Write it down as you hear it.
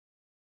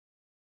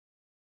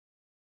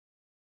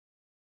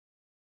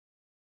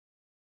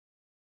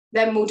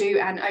Then we'll do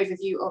an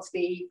overview of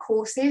the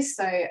courses.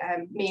 So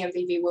me and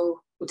Vivi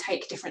will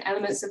take different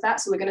elements of that.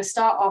 So we're going to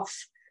start off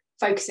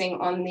focusing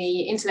on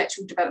the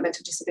intellectual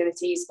developmental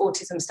disabilities,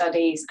 autism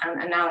studies,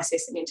 and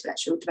analysis and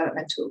intervention, in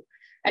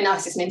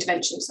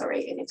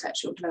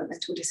intellectual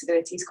developmental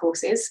disabilities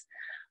courses.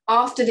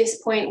 After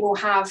this point,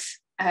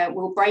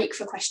 we'll break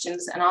for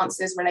questions and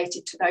answers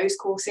related to those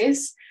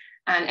courses.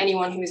 And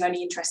anyone who is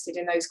only interested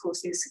in those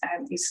courses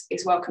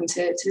is welcome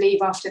to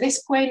leave after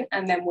this point,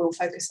 and then we'll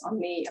focus on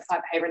the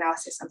applied behaviour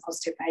analysis and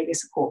positive behaviour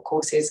support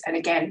courses. And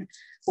again,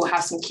 we'll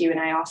have some Q&A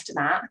after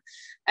that.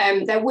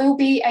 There will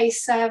be a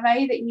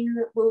survey that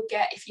you will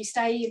get if you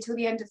stay until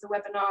the end of the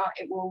webinar.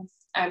 It will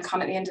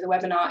come at the end of the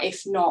webinar.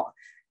 If not,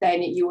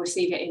 then you'll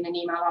receive it in an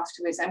email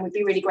afterwards. And we'd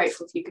be really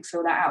grateful if you could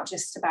fill that out,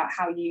 just about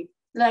how you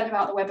learned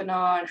about the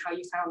webinar and how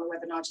you found the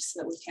webinar, just so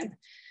that we can,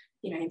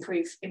 you know,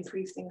 improve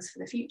things for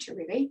the future,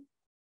 really.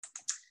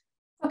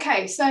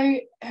 Okay, so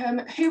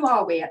who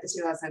are we at the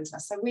Tizard Centre?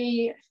 So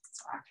we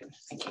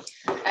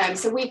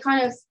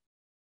kind of,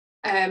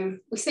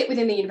 we sit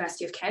within the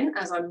University of Kent,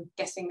 as I'm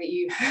guessing that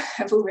you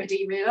have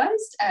already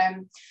realised.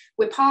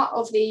 We're part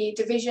of the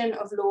Division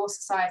of Law,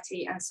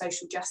 Society and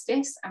Social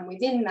Justice, and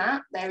within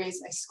that there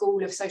is a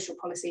School of Social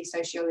Policy,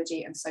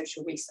 Sociology and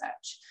Social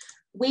Research.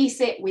 We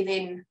sit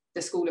within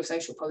the School of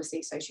Social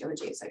Policy,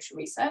 Sociology and Social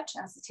Research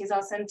as the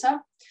Tizard Centre.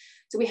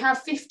 So we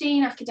have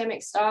 15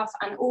 academic staff,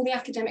 and all the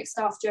academic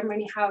staff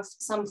generally have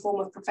some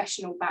form of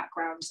professional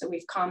background. So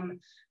we've come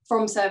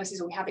from services,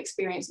 or we have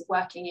experience of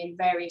working in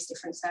various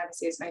different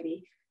services,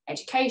 maybe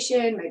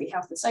education, maybe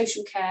health and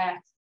social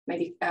care,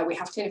 maybe we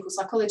have clinical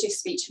psychologists,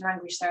 speech and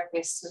language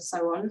therapists, and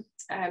so on.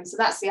 So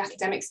that's the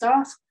academic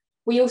staff.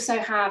 We also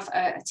have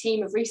a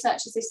team of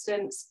research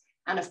assistants,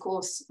 and of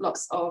course,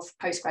 lots of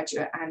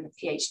postgraduate and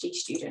PhD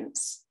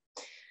students.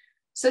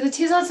 So the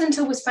Tizard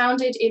Centre was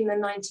founded in the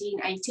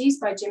 1980s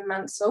by Jim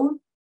Mansell,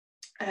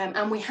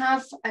 and we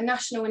have a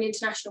national and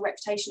international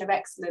reputation of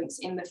excellence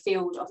in the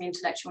field of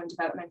intellectual and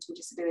developmental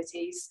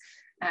disabilities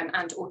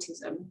and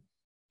autism,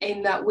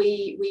 in that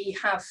we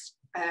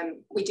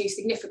do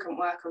significant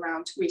work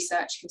around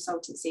research,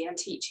 consultancy and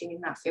teaching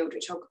in that field,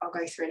 which I'll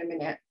go through in a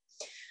minute.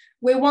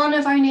 We're one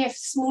of only a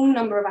small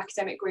number of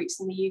academic groups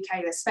in the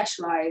UK that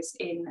specialise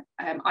in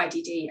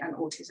IDD and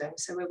autism,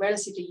 so we're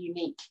relatively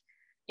unique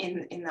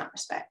in that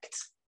respect.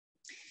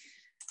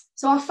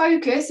 So our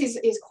focus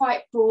is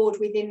quite broad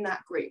within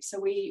that group. So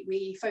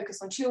we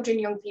focus on children,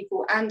 young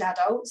people and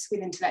adults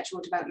with intellectual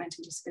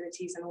developmental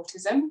disabilities and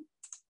autism.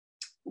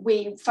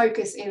 We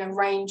focus in a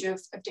range of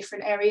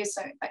different areas,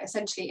 so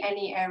essentially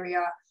any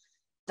area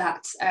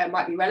that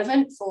might be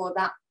relevant for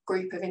that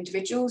group of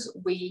individuals,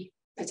 we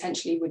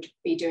potentially would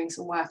be doing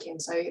some work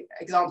in. So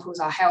examples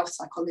are health,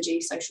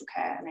 psychology, social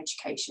care and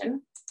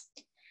education.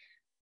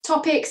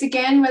 Topics,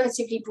 again,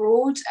 relatively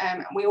broad.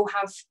 We all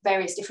have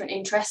various different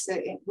interests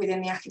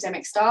within the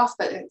academic staff,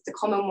 but the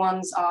common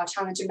ones are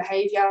challenging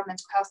behaviour,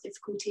 mental health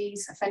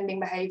difficulties, offending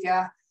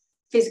behaviour,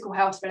 physical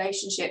health,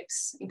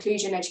 relationships,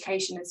 inclusion,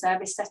 education and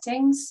service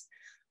settings.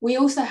 We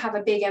also have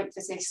a big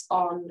emphasis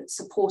on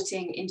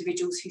supporting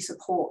individuals who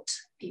support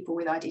people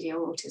with IDD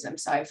or autism,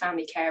 so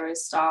family carers,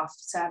 staff,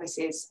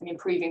 services, and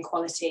improving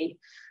quality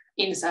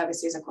in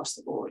services across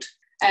the board.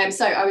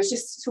 So I was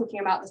just talking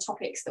about the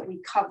topics that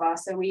we cover.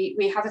 So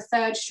we have a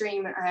third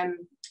stream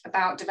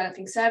about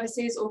developing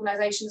services,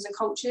 organisations and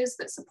cultures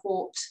that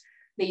support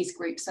these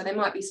groups. So they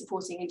might be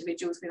supporting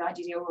individuals with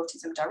IDD or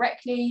autism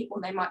directly,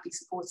 or they might be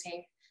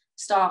supporting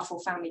staff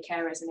or family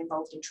carers and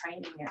involved in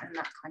training and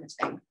that kind of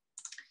thing.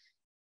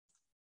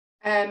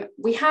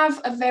 We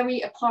have a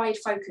very applied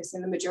focus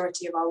in the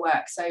majority of our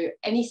work. So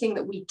anything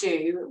that we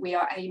do, we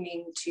are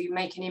aiming to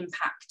make an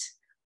impact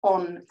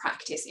on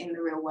practice in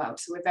the real world.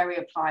 So we're very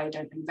applied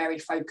and very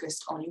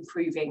focused on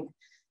improving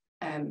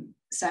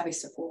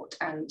service support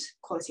and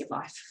quality of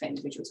life for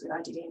individuals with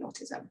IDD and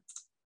autism.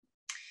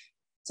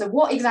 So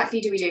what exactly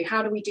do we do?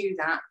 How do we do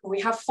that? Well,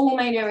 we have four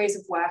main areas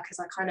of work, as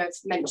I kind of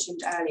mentioned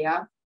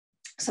earlier.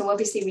 So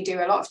obviously we do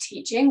a lot of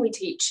teaching. We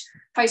teach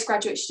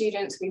postgraduate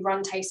students, we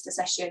run taster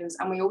sessions,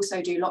 and we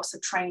also do lots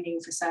of training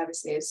for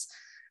services.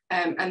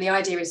 And the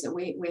idea is that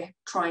we're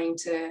trying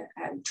to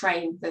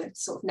train the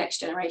sort of next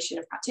generation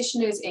of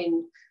practitioners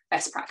in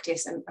best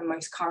practice and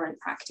most current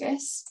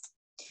practice.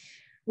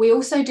 We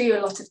also do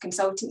a lot of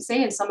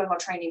consultancy, and some of our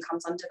training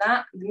comes under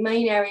that. The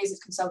main areas of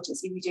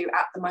consultancy we do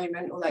at the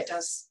moment, although it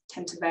does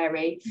tend to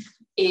vary,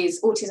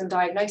 is autism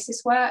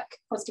diagnosis work,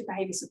 positive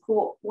behaviour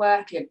support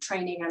work,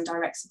 training and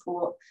direct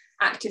support,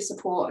 active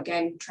support,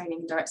 again, training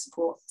and direct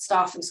support,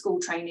 staff and school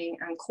training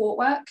and court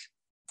work.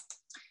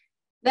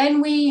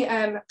 Then we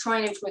try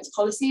and influence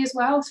policy as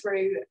well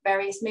through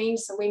various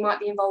means. So we might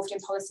be involved in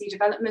policy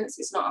developments.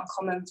 It's not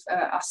uncommon for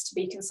us to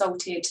be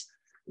consulted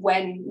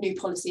when new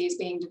policy is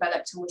being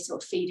developed, and we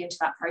sort of feed into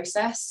that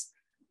process.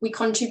 We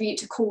contribute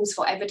to calls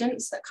for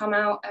evidence that come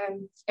out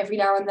every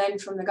now and then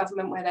from the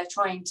government, where they're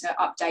trying to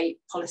update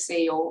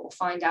policy or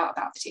find out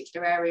about a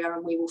particular area,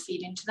 and we will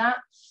feed into that.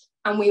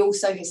 And we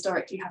also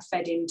historically have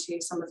fed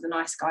into some of the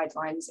NICE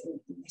guidelines in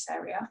this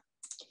area.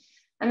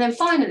 And then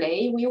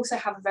finally, we also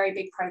have a very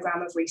big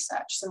programme of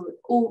research. So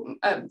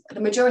the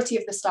majority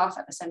of the staff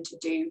at the centre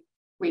do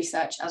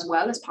research as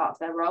well as part of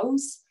their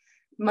roles.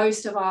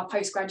 Most of our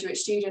postgraduate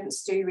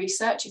students do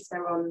research if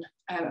they're on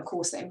a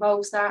course that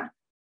involves that.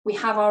 We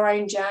have our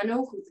own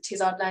journal called the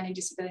Tizard Learning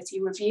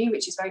Disability Review,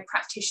 which is very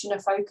practitioner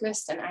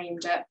focused and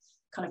aimed at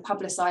kind of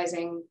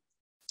publicising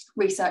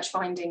research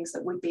findings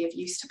that would be of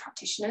use to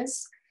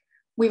practitioners.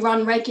 We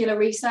run regular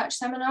research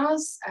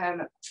seminars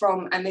and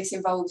this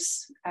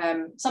involves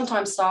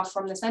sometimes staff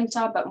from the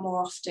centre, but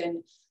more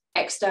often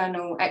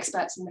external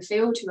experts in the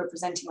field who are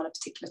presenting on a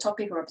particular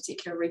topic or a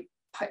particular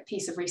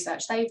piece of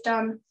research they've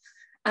done.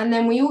 And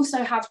then we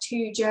also have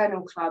 2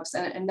 journal clubs,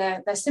 and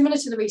they're similar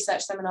to the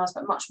research seminars,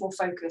 but much more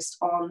focused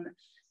on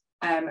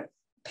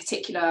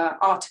particular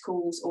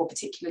articles or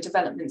particular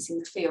developments in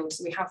the field.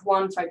 So we have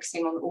one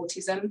focusing on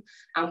autism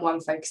and one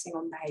focusing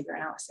on behaviour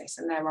analysis,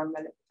 and they're run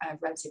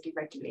relatively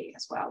regularly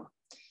as well.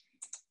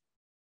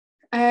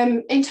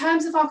 In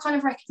terms of our kind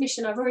of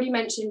recognition, I've already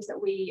mentioned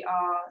that we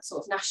are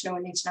sort of national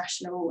and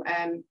international,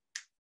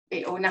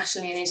 or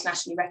nationally and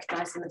internationally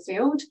recognised in the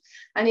field.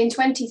 And in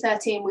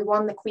 2013, we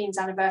won the Queen's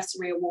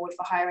Anniversary Award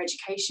for Higher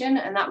Education,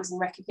 and that was in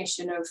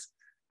recognition of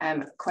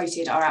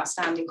quoted our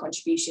outstanding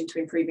contribution to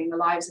improving the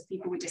lives of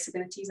people with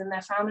disabilities and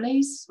their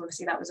families. So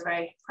obviously that was a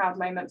very proud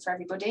moment for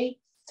everybody.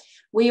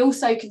 We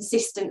also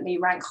consistently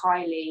rank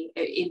highly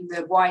in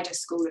the wider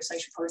school of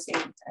social policy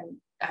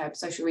and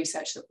social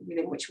research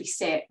within which we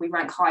sit. We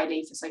rank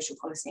highly for social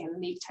policy in the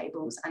league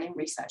tables and in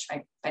research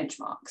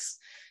benchmarks.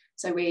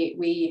 So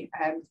we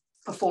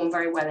perform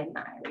very well in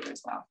that area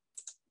as well.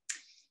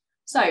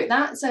 So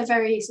that's a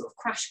very sort of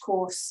crash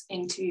course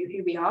into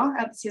who we are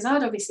at the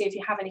Tizard. Obviously, if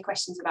you have any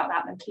questions about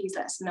that, then please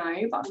let us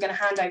know. But I'm going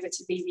to hand over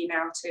to Vivi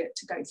now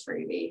to go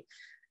through the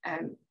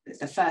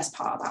first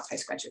part of our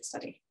postgraduate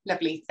study.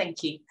 Lovely,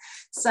 thank you.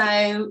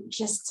 So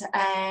just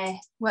a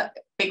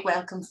big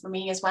welcome from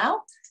me as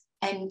well.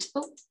 And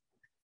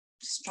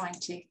just trying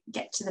to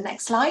get to the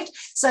next slide.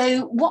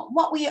 So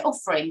what we are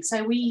offering,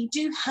 so we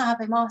do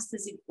have a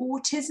Master's in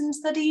Autism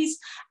Studies.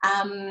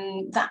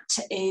 That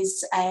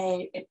is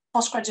a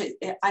postgraduate,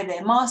 either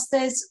a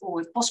Master's or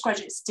a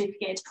postgraduate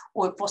certificate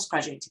or a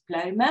postgraduate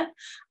diploma.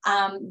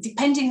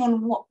 Depending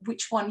on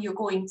which one you're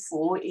going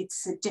for,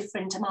 it's a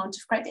different amount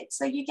of credits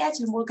that you get,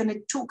 and we're going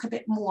to talk a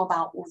bit more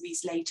about all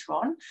these later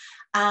on.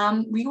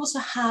 We also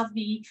have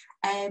the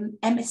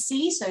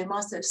MSc, so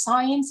Master of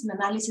Science in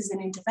Analysis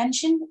and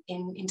Intervention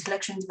in Intellectual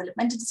and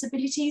Developmental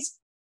Disabilities.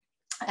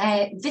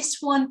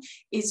 This one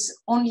is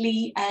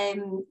only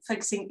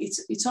focusing,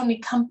 it's only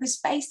campus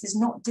based, it's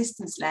not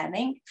distance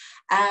learning.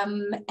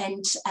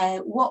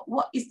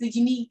 What is the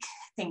unique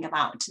thing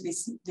about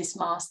this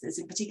Master's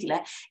in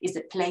particular is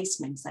the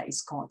placements that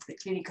is called, the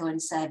clinical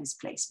and service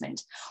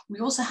placement. We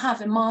also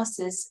have a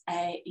Master's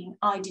in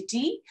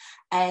IDD,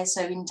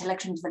 so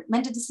Intellectual and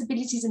Developmental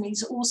Disabilities, and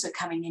it's also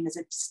coming in as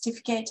a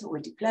certificate or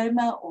a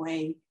diploma or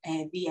a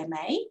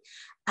VMA.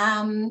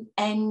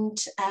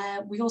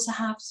 We also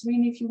have,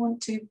 Serena, if you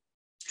want to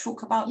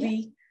talk about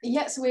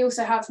so we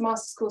also have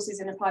master's courses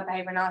in applied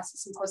behaviour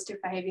analysis and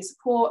positive behaviour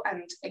support,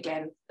 and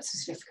again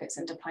certificates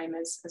and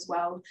diplomas as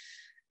well.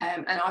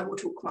 And I will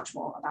talk much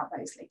more about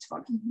those later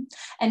on. Mm-hmm.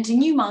 And a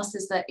new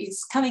master's that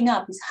is coming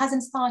up, it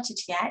hasn't started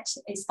yet,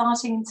 it's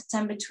starting in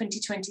September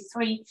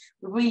 2023.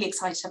 We're really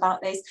excited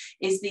about this,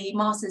 is the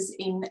Master's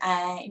in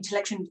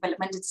Intellectual and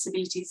Developmental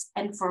Disabilities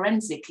and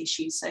Forensic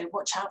Issues. So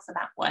watch out for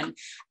that one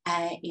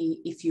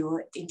if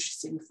you're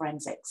interested in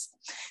forensics.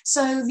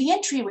 So the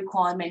entry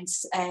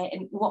requirements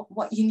and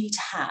what you need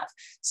to have.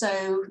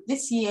 So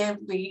this year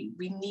we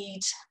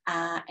need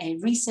a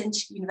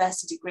recent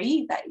university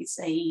degree that is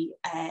a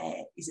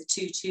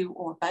 2-2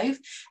 or both,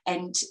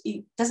 and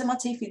it doesn't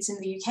matter if it's in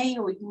the UK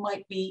or it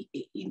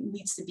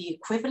needs to be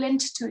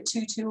equivalent to a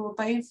 2-2 or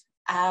both.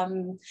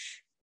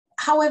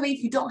 However,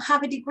 if you don't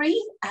have a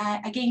degree,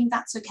 again,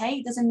 that's okay.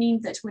 It doesn't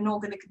mean that we're not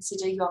going to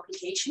consider your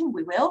application,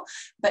 we will,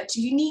 but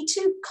you need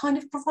to kind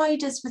of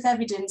provide us with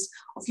evidence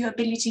of your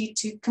ability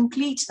to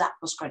complete that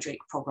postgraduate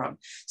program.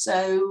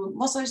 So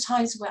most of the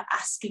times we're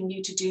asking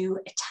you to do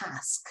a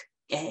task,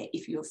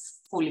 if you're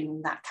falling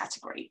in that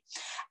category.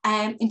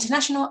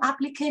 International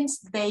applicants,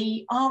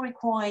 they are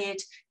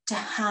required to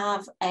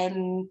have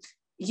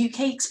UK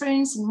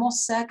experience in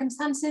most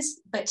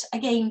circumstances, but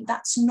again,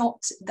 that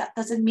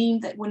doesn't mean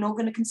that we're not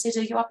going to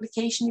consider your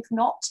application. If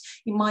not,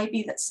 it might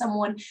be that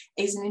someone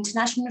is an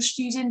international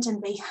student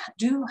and they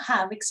do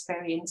have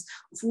experience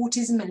of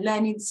autism and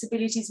learning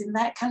disabilities in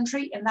their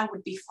country, and that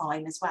would be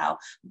fine as well.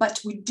 But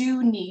we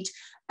do need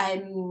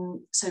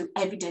so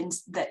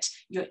evidence that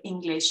your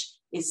English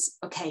is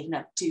okay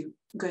enough to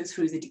go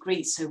through the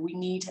degree. So we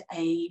need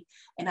an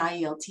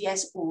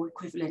IELTS or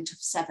equivalent of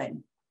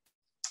 7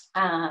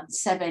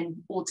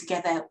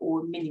 altogether,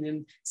 or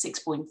minimum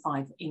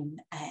 6.5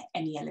 in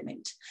any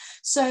element.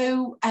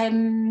 So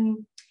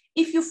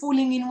If you're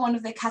falling in one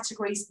of the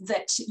categories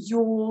that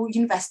your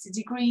university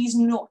degree is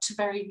not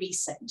very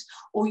recent,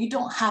 or you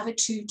don't have a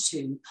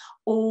 2-2,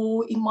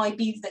 or it might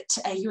be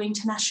that you're an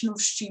international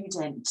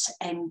student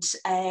and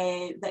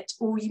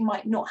or you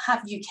might not have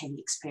UK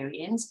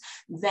experience,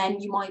 then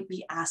you might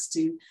be asked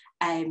to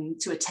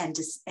attend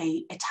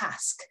a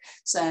task.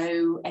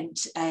 So,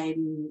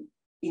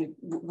 you know,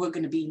 we're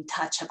going to be in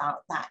touch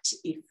about that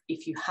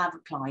if you have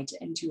applied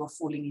and you are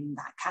falling in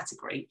that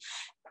category.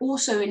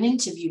 Also, an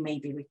interview may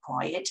be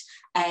required,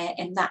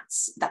 and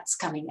that's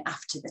coming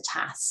after the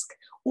task.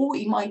 Or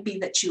it might be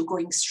that you're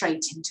going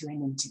straight into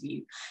an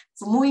interview.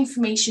 For more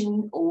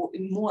information or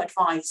more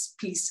advice,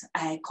 please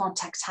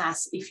contact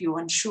us if you're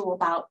unsure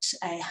about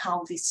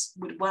how this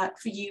would work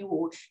for you,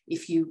 or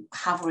if you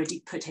have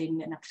already put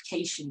in an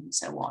application and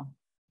so on.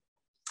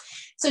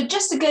 So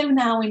just to go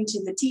now into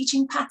the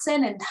teaching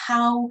pattern and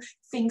how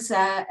things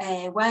are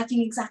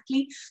working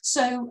exactly.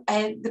 So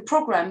the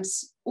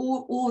programs,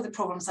 all the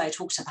programs that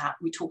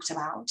we talked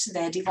about,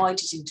 they're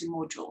divided into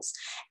modules.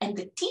 And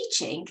the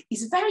teaching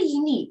is very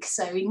unique.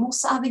 So in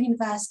most other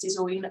universities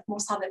or in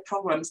most other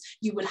programs,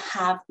 you will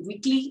have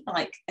weekly,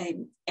 like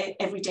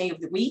every day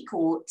of the week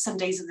or some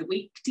days of the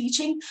week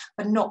teaching,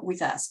 but not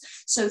with us.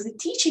 So the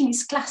teaching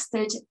is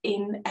clustered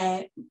in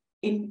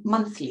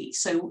monthly,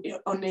 so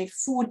on a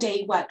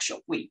 4-day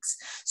workshop weeks.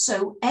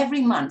 So every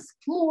month,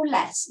 more or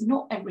less,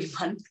 not every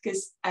month,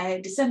 because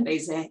December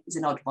is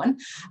an odd one,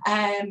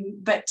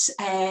 but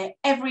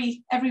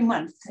every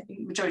month, in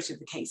the majority of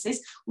the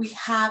cases, we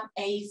have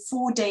a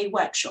 4-day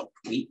workshop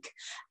week.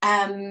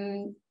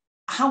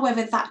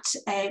 However,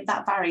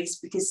 that varies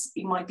because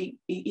it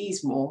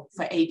is more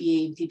for ABA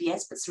and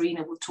PBS, but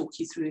Serena will talk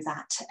you through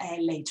that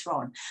later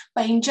on.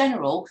 But in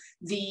general,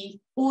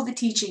 all the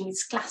teaching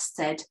is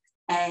clustered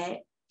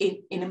in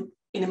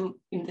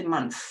the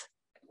month,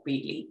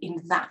 really,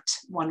 in that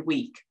 1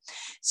 week.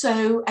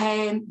 So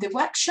the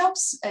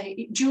workshops,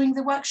 during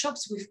the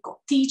workshops, we've got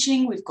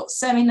teaching, we've got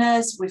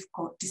seminars, we've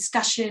got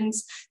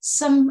discussions.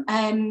 Some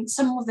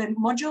of the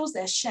modules,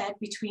 they're shared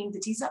between the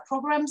Tizard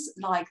programs,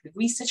 like the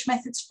research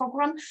methods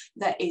program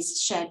that is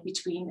shared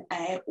between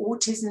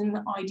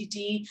autism,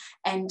 IDD,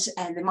 and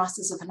the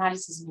Masters of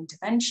Analysis and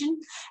Intervention.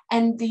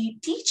 And the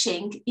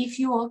teaching, if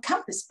you are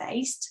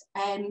campus-based,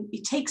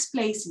 it takes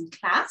place in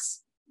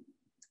class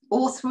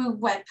or through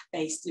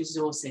web-based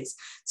resources.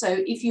 So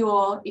if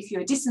you're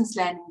a distance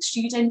learning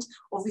student,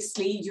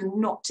 obviously you're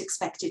not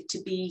expected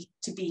to be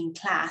in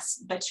class,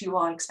 but you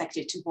are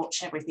expected to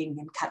watch everything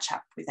and catch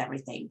up with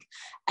everything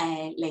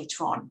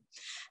later on.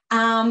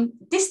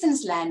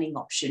 Distance learning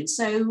option.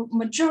 So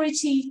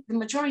the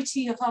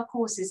majority of our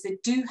courses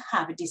that do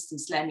have a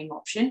distance learning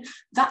option,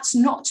 that's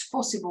not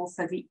possible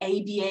for the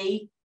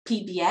ABA,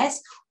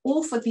 PBS,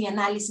 or for the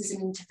analysis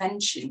and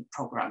intervention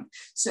program.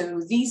 So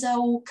these are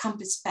all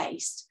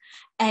campus-based.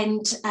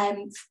 And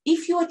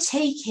if you're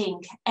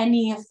taking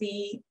any of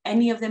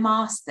the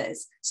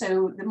masters,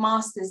 so the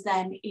masters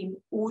then in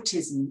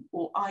autism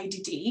or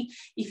IDD,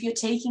 if you're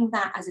taking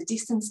that as a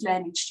distance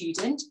learning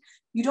student,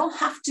 you don't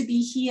have to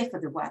be here for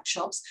the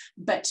workshops,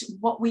 but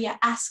what we are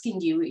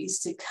asking you is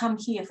to come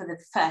here for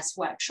the first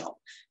workshop.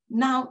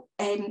 Now,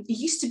 it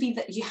used to be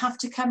that you have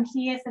to come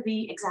here for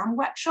the exam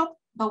workshop,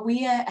 but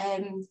we are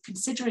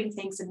considering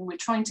things and we're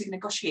trying to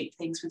negotiate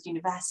things with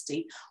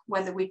university,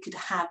 whether we could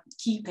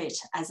keep it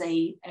as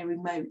a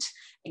remote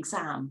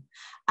exam.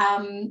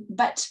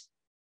 But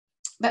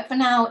for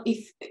now,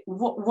 if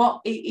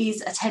what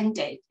is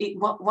attended,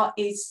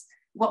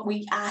 what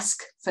we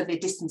ask for the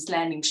distance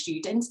learning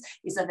students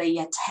is that they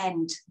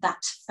attend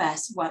that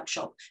first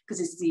workshop, because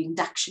it's the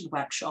induction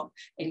workshop,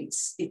 and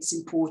it's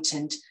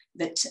important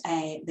that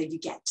you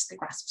get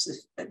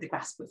the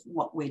grasp of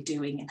what we're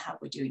doing and how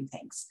we're doing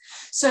things.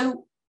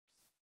 So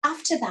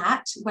after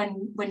that,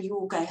 when you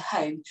all go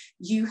home,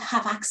 you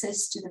have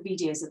access to the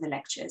videos of the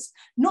lectures.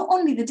 Not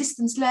only the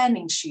distance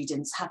learning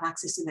students have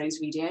access to those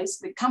videos,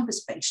 the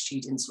campus-based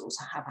students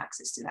also have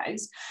access to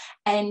those.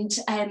 And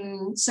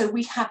so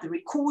we have the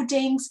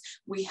recordings,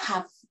 we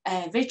have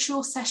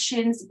virtual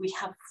sessions, we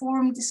have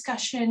forum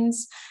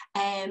discussions,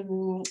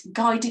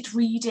 guided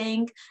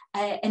reading,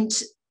 and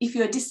if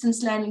you're a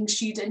distance learning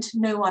student,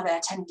 no other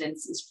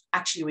attendance is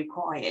actually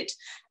required.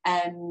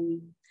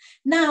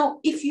 Now,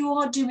 if you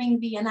are doing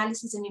the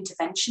analysis and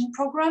intervention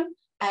program,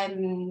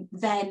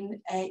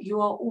 then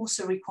you are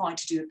also required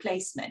to do a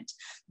placement.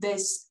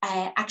 There's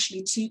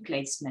actually 2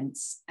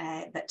 placements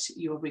that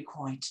you're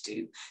required to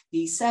do,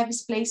 the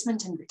service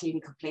placement and the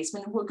clinical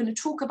placement, and we're going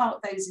to talk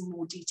about those in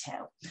more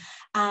detail.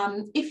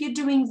 If you're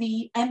doing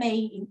the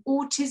MA in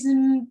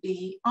autism,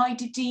 the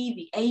IDD,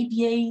 the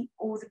ABA,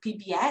 or the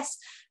PBS,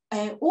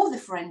 or the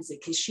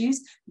forensic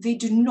issues, they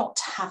do not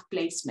have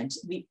placement.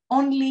 The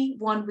only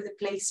one with a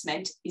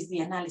placement is the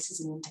analysis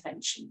and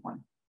intervention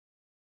one.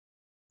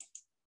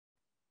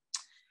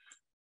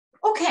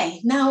 Okay,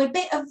 now a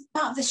bit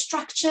about the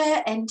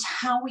structure and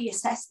how we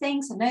assess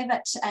things. I know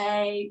that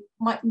I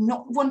might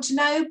not want to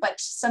know, but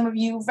some of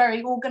you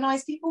very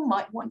organized people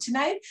might want to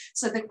know.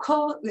 So the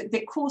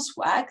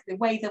coursework, the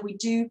way that we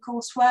do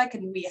coursework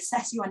and we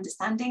assess your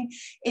understanding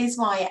is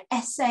via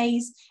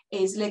essays,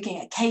 is looking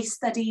at case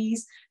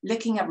studies,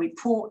 looking at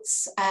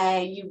reports.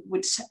 You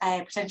would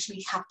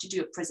potentially have to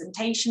do a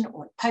presentation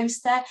or a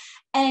poster,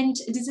 and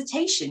a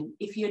dissertation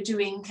if you're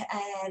doing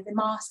the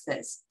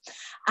masters.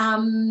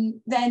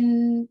 Then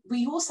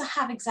we also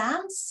have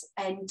exams,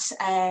 and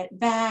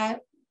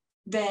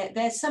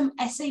there's some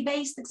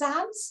essay-based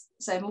exams,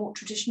 so more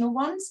traditional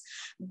ones,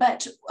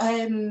 but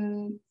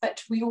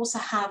we also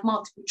have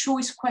multiple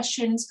choice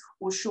questions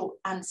or short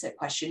answer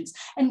questions,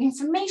 and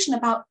information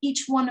about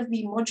each one of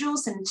the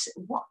modules and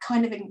what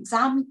kind of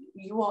exam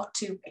you are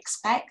to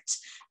expect.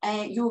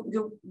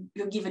 You're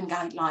given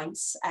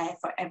guidelines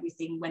for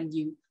everything when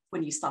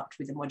you start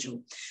with the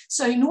module.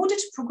 So in order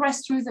to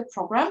progress through the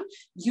program,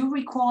 you're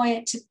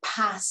required to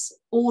pass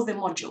all the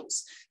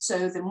modules.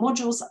 So the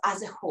modules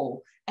as a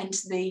whole, and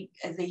the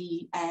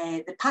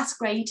pass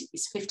grade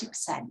is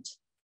 50%.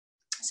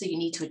 So you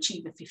need to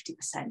achieve a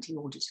 50% in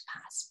order to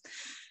pass.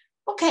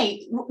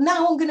 Okay,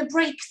 now I'm going to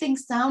break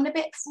things down a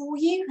bit for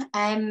you.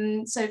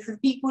 So for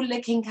people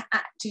looking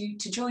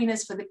to join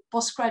us for the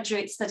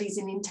postgraduate studies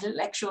in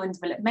intellectual and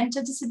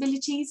developmental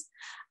disabilities,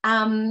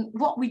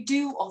 what we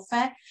do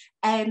offer,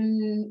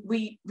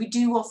 we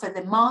do offer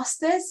the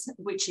masters,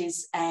 which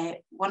is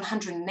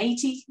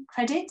 180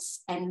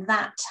 credits, and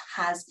that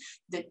has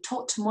the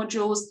taught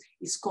modules.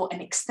 It's got an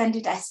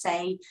extended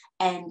essay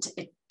and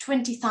a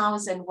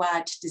 20,000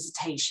 word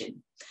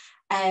dissertation.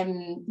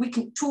 We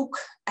can talk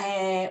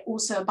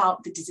also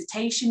about the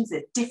dissertations,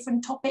 the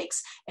different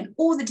topics, and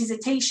all the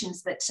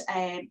dissertations that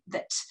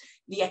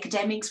the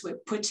academics were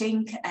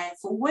putting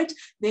forward.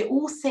 They're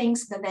all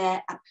things that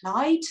they're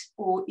applied,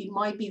 or it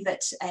might be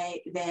that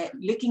they're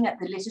looking at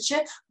the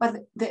literature, but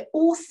they're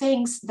all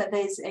things that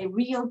there's a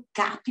real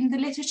gap in the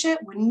literature.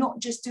 We're not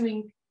just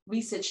doing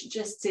research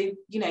just to,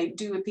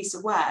 do a piece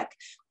of work.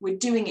 We're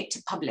doing it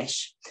to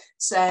publish.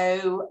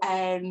 So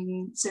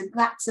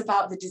that's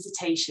about the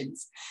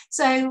dissertations.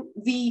 So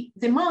the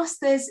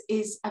masters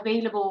is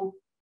available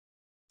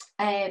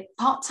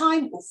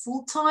part-time or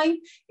full-time.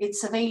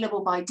 It's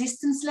available by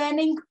distance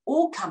learning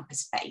or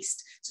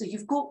campus-based. So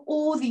you've got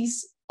all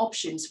these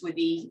options with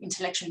the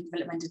intellectual and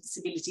developmental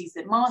disabilities,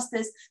 the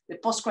masters, the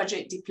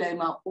postgraduate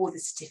diploma, or the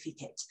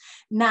certificate.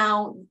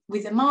 Now,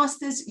 with the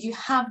masters, you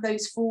have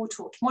those 4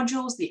 taught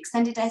modules, the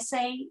extended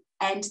essay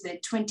and the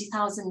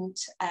 20,000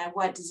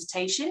 word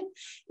dissertation.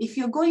 If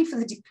you're going for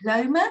the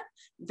diploma,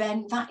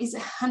 then that is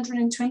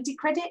 120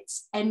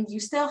 credits, and you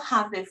still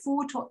have the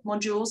 4 taught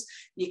modules,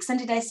 the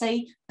extended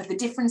essay, but the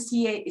difference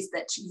here is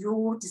that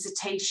your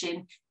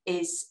dissertation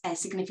is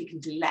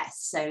significantly less,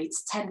 so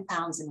it's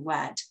 10,000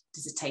 word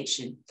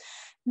dissertation.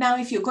 Now,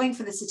 if you're going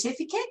for the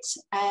certificate,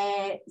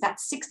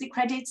 that's 60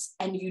 credits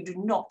and you do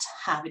not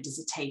have a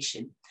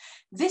dissertation.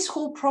 This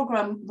whole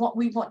program, what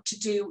we want to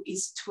do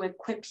is to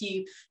equip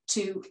you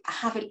to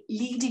have a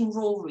leading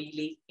role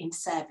really in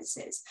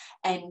services,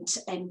 and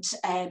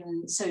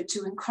so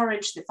to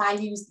encourage the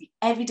values, the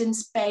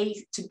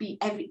evidence-based,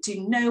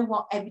 to know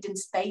what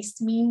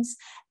evidence-based means,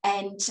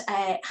 and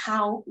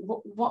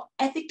what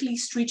ethically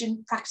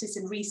stringent practice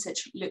and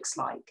research looks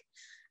like.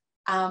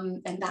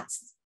 And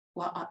that's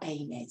what our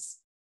aim is.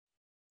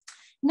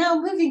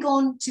 Now, moving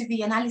on to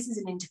the analysis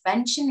and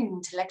intervention in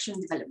intellectual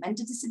and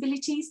developmental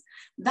disabilities,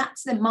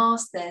 that's the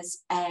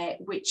masters,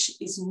 which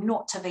is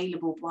not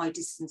available by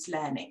distance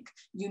learning.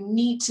 You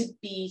need to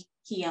be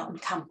here on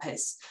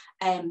campus.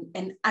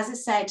 And as I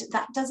said,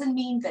 that doesn't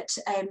mean that,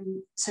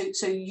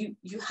 so you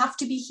have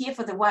to be here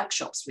for the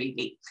workshops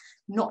really,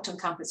 not on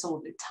campus all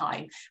the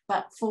time,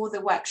 but for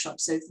the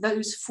workshops. So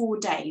those 4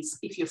 days,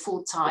 if you're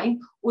full-time,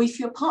 or if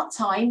you're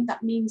part-time,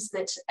 that means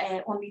that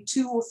only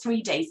 2 or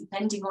 3 days,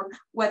 depending on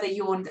whether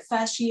you're in the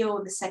first year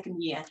or the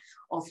second year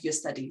of your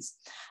studies.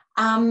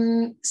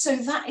 So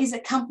that is a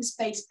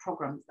campus-based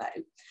program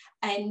though.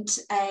 And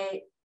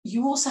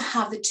you also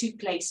have the 2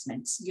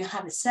 placements. You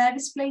have a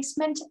service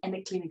placement and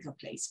a clinical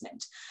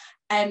placement.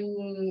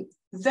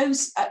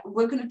 Those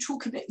we're going to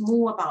talk a bit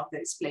more about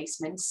those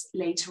placements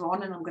later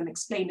on, and I'm going to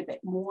explain a bit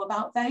more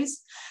about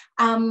those.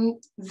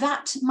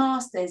 That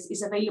masters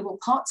is available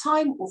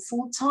part-time or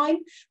full-time,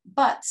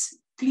 but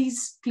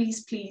please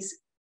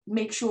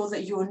make sure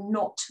that you're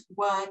not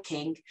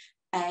working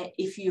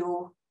if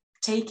you're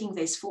taking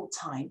this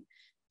full-time.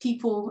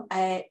 People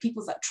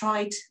that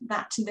tried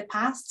that in the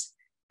past,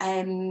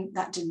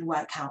 that didn't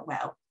work out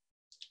well.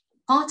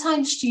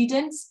 Part-time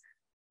students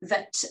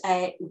that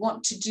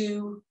want to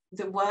do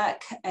the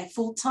work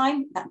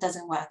full-time, that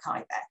doesn't work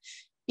either.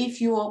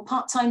 If you're a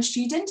part-time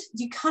student,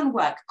 you can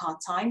work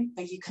part-time,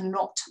 but you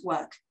cannot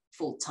work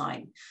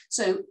full-time.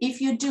 So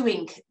if you're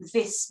doing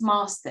this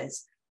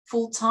master's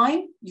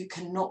full-time, you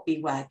cannot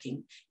be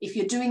working. If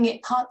you're doing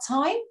it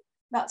part-time,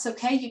 that's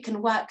okay, you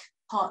can work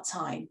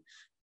part-time,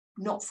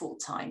 not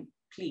full-time,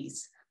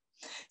 please.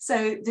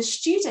 So the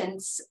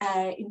students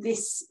in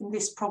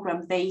this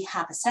program, they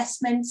have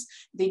assessments,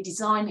 they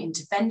design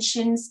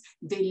interventions,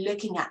 they're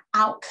looking at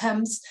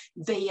outcomes,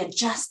 they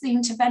adjust the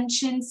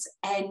interventions,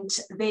 and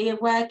they are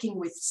working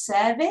with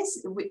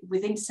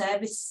within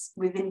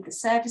the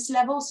service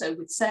level, so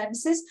with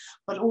services,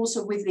 but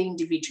also with the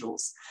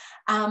individuals.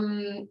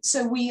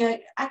 So we are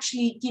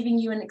actually giving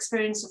you an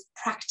experience of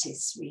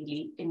practice,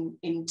 really,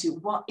 into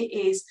what it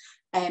is,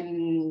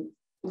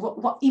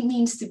 what it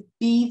means to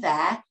be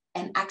there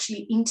and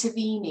actually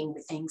intervening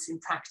with things in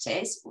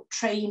practice, or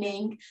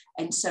training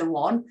and so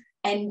on,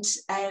 and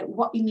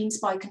what it means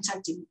by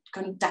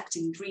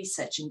conducting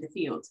research in the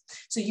field.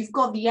 So you've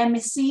got the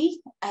MSc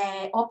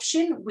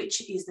option,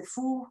 which is the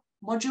 4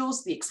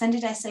 modules, the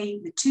extended essay,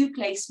 the 2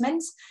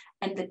 placements,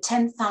 and the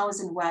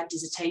 10,000 word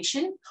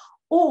dissertation.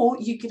 Or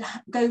you could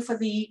go for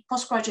the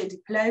postgraduate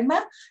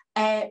diploma,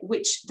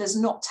 which does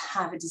not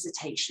have a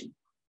dissertation.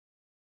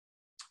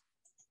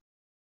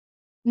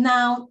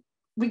 Now,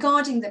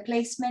 regarding the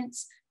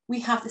placements,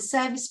 we have the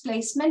service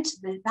placement.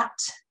 That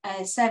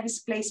service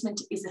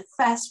placement is the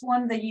first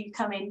one that you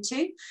come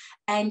into,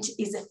 and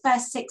is the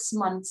first 6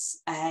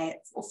 months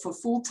for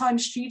full-time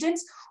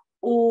students,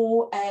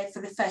 or for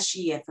the first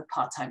year for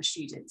part-time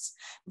students.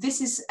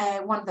 This is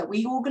one that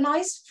we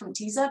organise from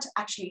Tizard,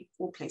 actually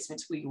all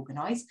placements we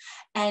organise.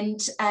 And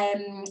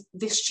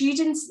the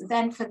students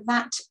then for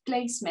that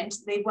placement,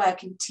 they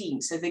work in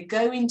teams. So they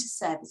go into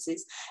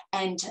services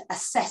and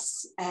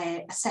assess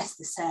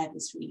the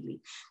service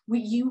really.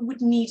 You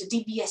would need a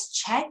DBS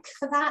check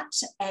for that,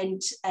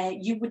 and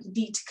you would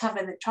need to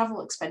cover the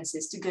travel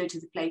expenses to go to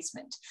the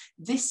placement.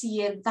 This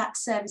year, that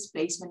service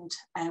placement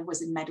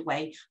was in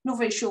Medway. Not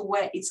very sure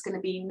where it's going to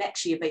be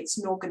next year, but it's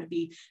not going to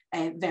be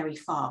very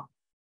far.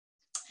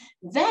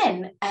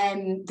 Then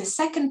the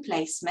second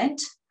placement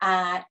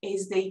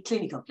is the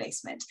clinical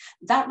placement.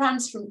 That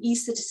runs from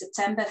Easter to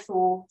September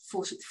for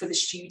the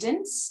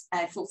students,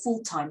 for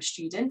full-time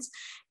students,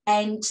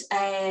 and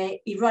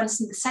it runs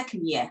in the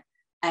second year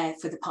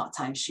for the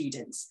part-time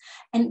students.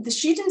 And the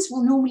students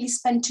will normally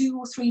spend 2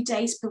 or 3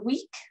 days per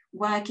week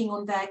working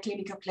on their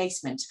clinical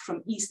placement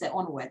from Easter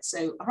onwards,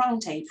 so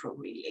around April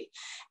really.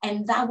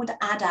 And that would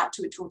add up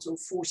to a total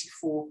of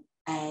 44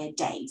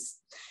 days.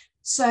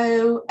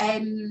 So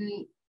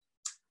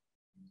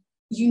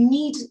you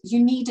need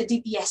a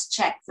DBS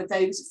check for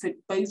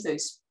both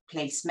those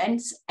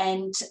placements,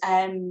 and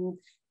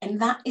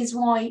that is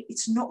why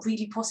it's not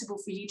really possible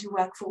for you to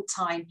work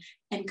full-time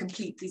and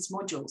complete these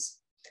modules.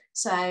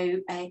 So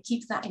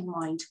keep that in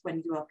mind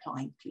when you are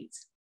applying,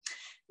 please.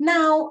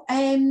 Now,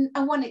 I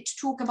wanted to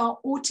talk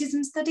about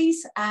autism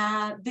studies.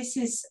 This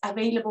is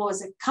available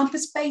as a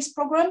campus-based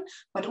program,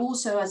 but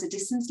also as a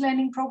distance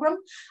learning program.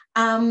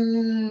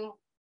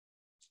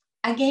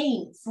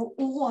 Again, for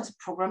all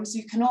programs,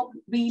 you cannot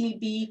really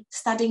be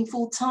studying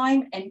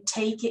full-time and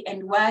take it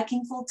and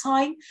working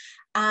full-time.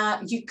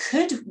 You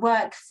could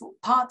work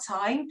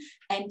part-time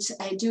and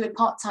do a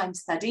part-time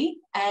study,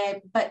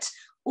 but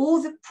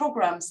all the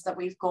programs that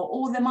we've got,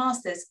 all the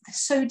masters, they're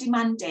so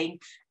demanding,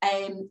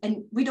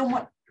 and we don't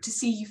want to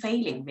see you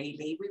failing,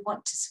 really. We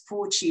want to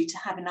support you to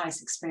have a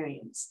nice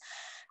experience.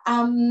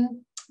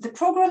 The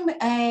program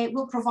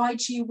will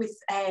provide you with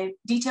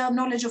detailed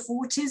knowledge of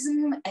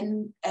autism,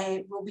 and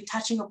we'll be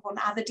touching upon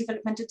other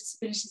developmental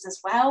disabilities as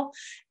well,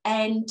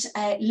 and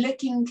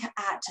looking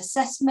at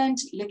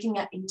assessment, looking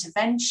at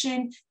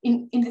intervention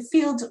in the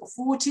field of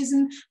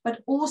autism,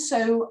 but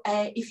also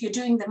if you're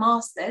doing the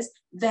masters,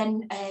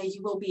 then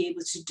you will be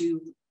able to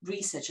do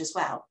research as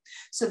well.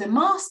 So the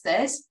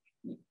masters,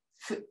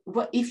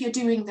 if you're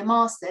doing the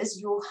masters,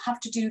 you'll have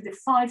to do the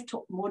 5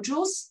 top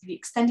modules, the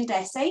extended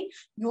essay.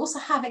 You also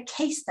have a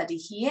case study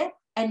here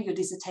and your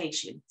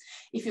dissertation.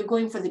 If you're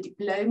going for the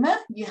diploma,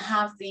 you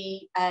have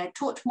the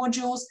taught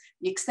modules,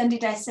 the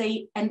extended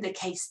essay, and the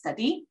case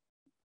study.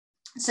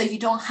 So you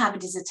don't have a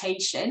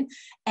dissertation.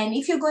 And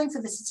if you're going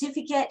for the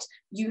certificate,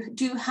 you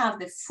do have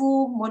the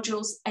 4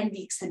 modules and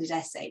the extended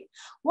essay.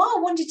 What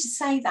I wanted to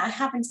say that I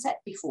haven't said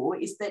before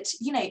is that,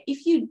 you know,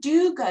 if you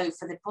do go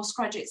for the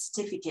postgraduate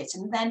certificate,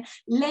 and then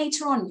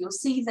later on you'll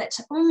see that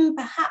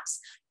perhaps,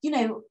 you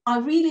know, I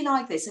really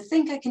like this, I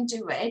think I can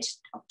do it,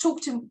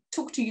 talk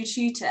to your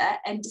tutor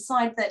and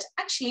decide that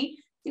actually,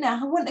 you know,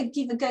 I want to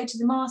give a go to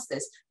the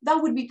masters.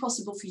 That would be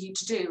possible for you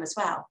to do as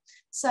well.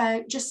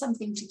 So just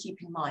something to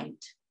keep in mind.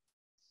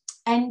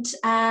 And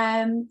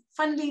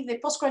finally, the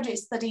postgraduate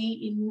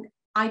study in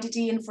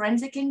IDD and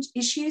forensic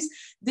issues.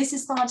 This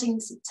is starting in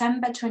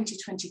September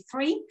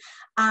 2023.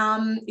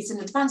 It's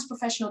an advanced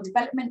professional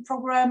development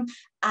program.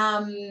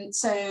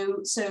 So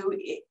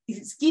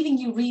it's giving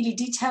you really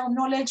detailed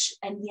knowledge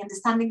and the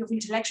understanding of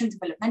intellectual and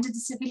developmental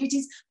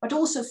disabilities, but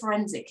also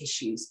forensic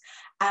issues,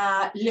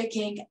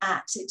 looking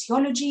at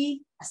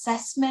etiology,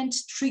 assessment,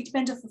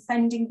 treatment of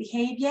offending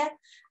behavior,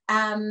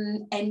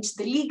 and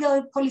the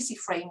legal policy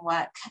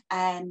framework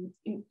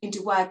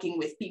into working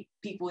with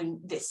people in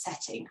this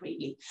setting,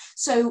 really.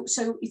 So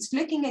it's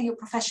looking at your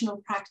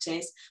professional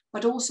practice,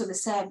 but also the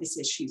service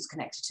issues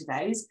connected to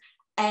those.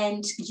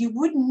 and you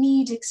would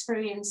need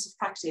experience of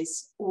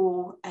practice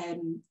or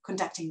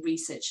conducting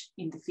research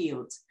in the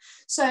field.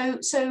 So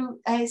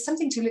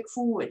something to look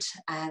forward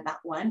that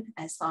one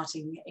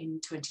starting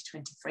in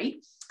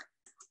 2023.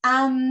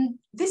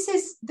 This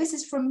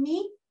is from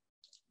me.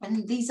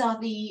 And these are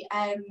the,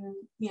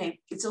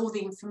 it's all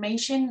the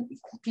information.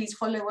 Please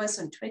follow us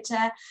on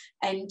Twitter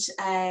and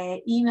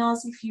emails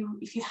if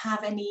you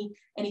have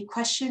any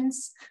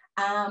questions.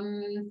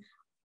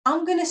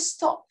 I'm going to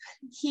stop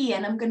here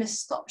and I'm going to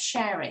stop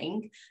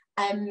sharing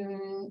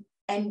and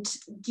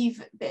give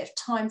a bit of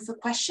time for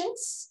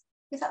questions,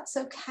 if that's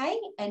okay.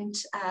 And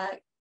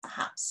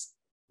perhaps.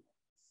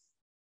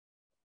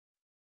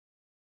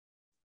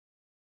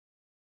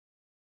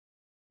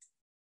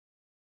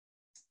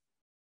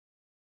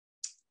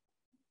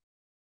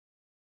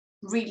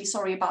 Really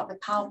sorry about the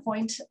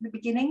PowerPoint at the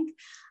beginning.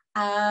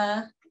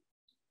 I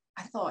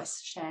thought I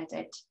shared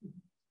it.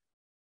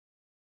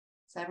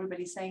 So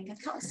everybody's saying, I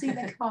can't see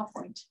the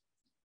PowerPoint.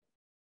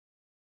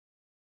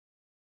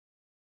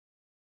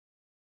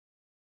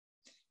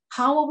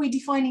 How are we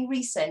defining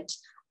recent?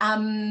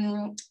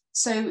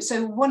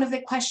 So one of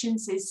the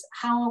questions is,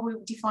 how are we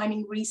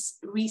defining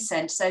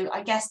recent? So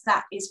I guess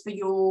that is for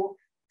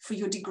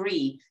your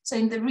degree. So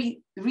in the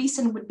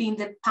recent would be in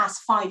the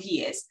past 5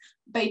 years,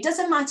 but it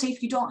doesn't matter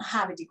if you don't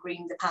have a degree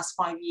in the past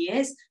 5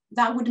 years.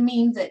 That would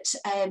mean that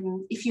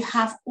if you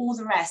have all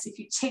the rest, if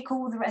you tick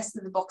all the rest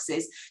of the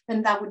boxes,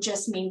 then that would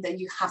just mean that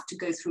you have to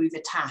go through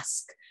the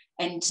task.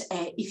 And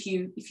if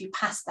you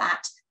pass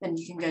that, then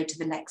you can go to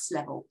the next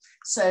level.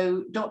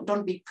 So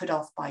don't be put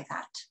off by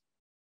that.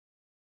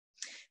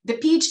 The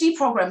PhD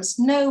programs,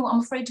 no, I'm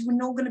afraid we're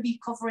not going to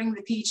be covering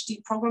the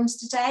PhD programs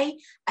today,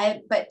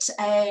 but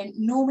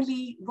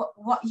normally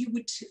what you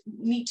would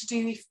need to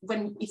do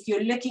if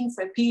you're looking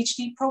for a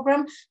PhD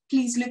program,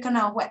 please look on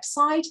our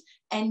website,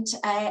 and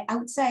I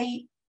would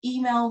say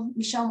email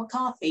Michelle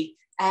McCarthy,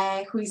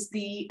 who is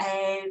the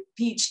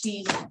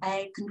PhD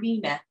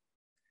convener.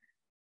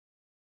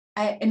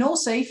 And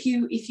also, if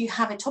you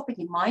have a topic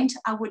in mind,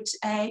 I would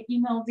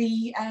email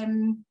the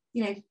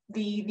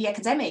the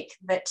academic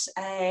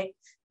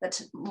that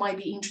might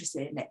be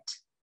interested in it.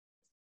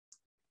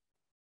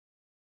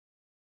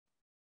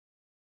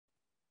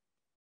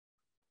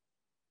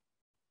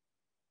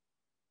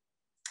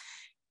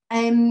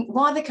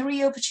 What are the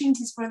career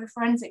opportunities for the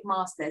forensic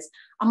masters?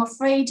 I'm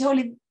afraid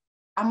I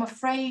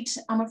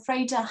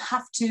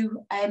have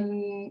to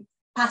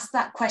pass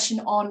that question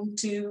on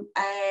to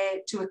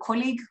a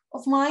colleague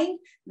of mine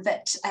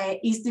that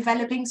is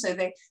developing. So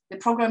the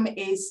program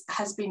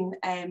has been.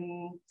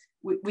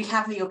 We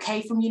have the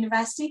okay from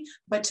university,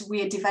 but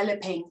we are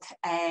developing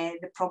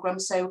the program.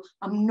 So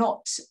I'm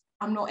not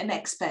an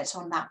expert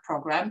on that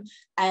program.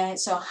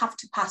 So I'll have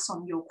to pass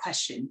on your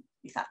question,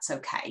 if that's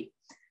okay,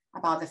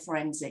 about the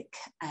forensic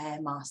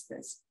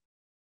masters.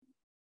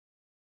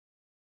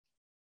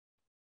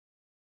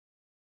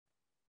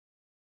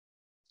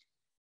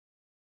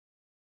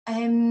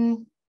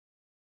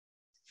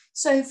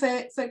 So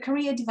for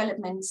career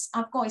developments,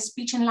 I've got a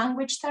speech and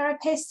language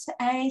therapist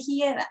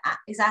here that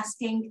is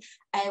asking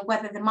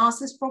whether the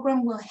master's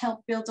program will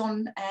help build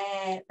on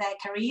their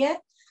career.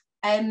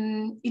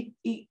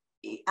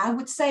 I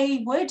would say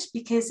it would,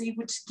 because it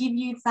would give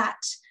you that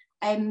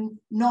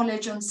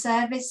knowledge on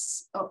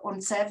services.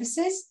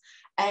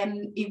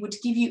 It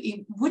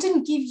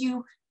wouldn't give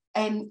you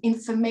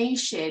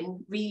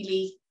information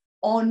really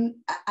on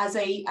as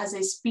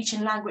a speech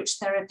and language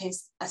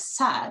therapist as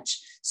such.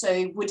 So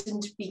it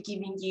wouldn't be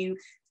giving you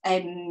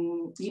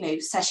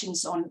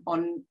sessions on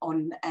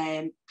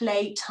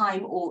play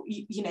time or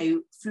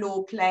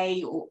floor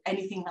play or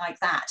anything like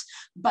that,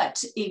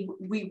 but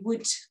we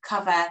would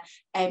cover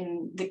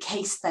the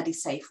case study,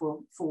 say for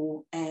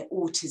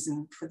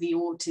autism, for the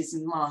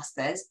autism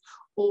masters.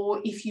 Or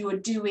if you are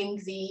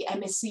doing the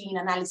MSc in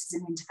analysis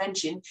and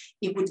intervention,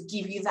 it would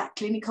give you that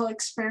clinical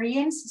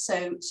experience.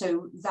 So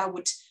that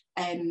would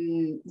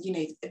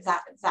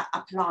that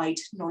applied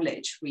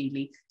knowledge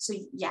really. So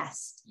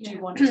yes, do you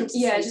want to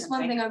yeah, say just something?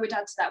 one thing I would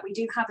add to that, we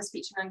do have a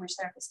speech and language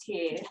therapist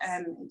here,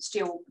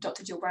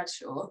 Dr. Jill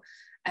Bradshaw,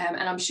 and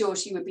I'm sure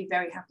she would be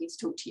very happy to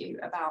talk to you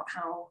about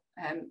how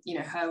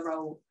her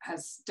role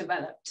has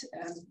developed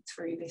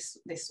through this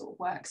sort of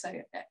work. So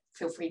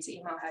feel free to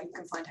email her. You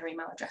can find her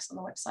email address on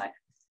the website.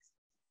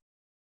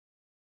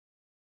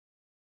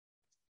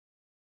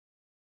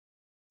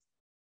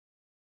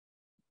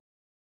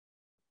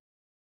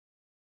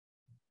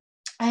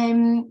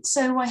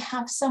 So I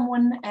have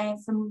someone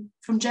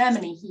from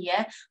Germany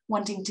here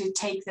wanting to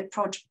take the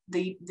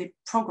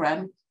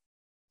program.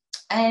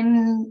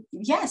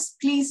 Yes,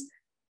 please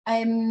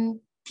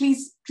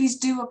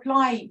do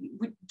apply.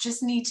 We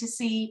just need to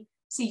see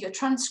your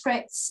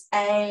transcripts.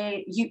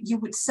 You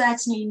would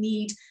certainly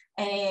need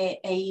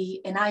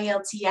an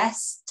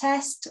IELTS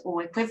test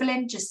or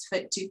equivalent, just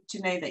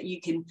to know that you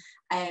can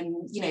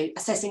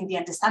assessing the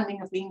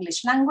understanding of the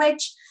English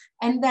language,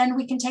 and then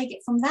we can take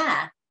it from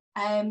there.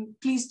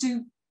 Please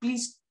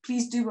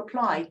do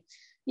apply.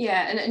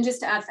 Yeah, and just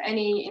to add, for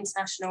any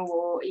international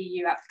or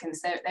EU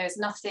applicants, there's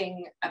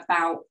nothing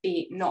about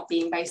not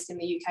being based in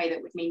the UK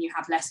that would mean you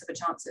have less of a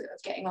chance of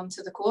getting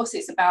onto the course.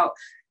 It's about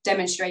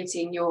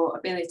demonstrating your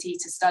ability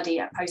to study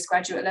at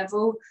postgraduate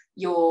level,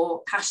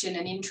 your passion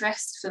and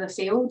interest for the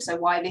field, so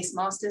why this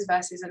master's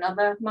versus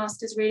another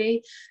master's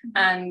really,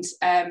 and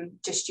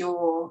just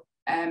your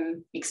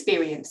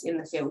experience in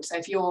the field. So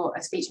if you're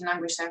a speech and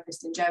language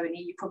therapist in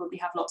Germany, you probably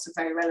have lots of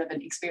very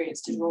relevant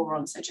experience to draw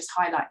on, so just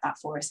highlight that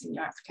for us in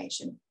your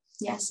application.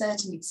 Yeah,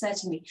 certainly.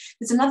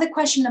 There's another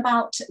question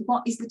about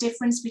what is the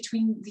difference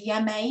between the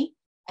MA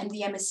and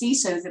the MSc,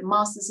 so the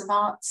Masters of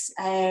Arts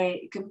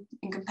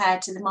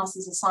compared to the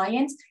Masters of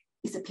Science,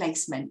 is the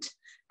placement.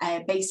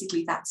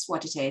 Basically, that's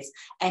what it is.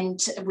 And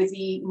with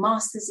the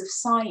Masters of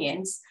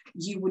Science,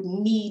 you would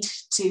need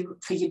to,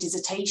 for your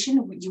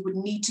dissertation, you would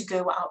need to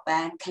go out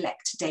there and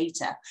collect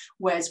data.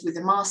 Whereas with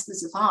the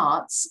Masters of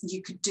Arts,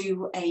 you could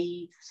do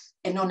a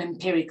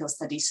non-empirical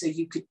study, so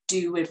you could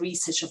do a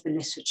research of the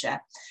literature.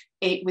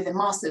 With a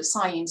Master of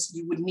Science,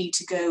 you would need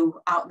to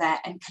go out there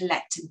and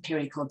collect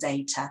empirical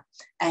data,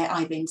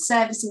 either in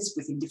services,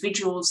 with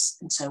individuals,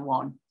 and so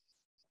on.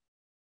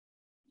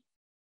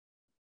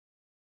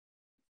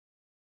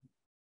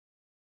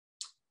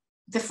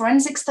 The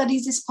forensic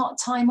studies is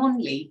part-time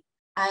only.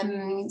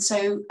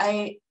 So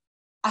I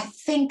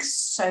think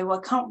so. I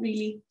can't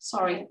really,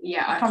 sorry.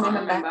 Yeah, I can't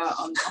remember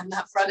on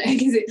that front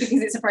because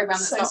it's a programme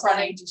that's not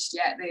running just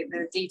yet.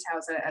 The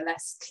details are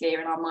less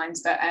clear in our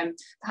minds, but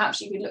perhaps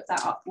you could look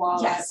that up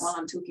while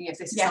I'm talking, if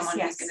this is someone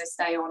who's going to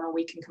stay on, or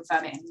we can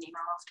confirm it in an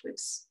email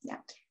afterwards. Yeah.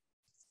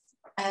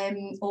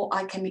 Or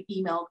I can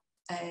email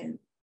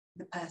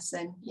the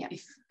person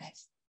if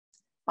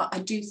but I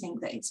do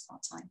think that it's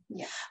part-time.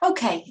 Yeah.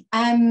 Okay.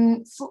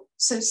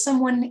 So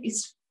someone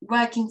is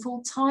working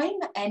full-time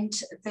and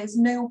there's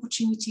no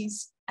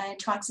opportunities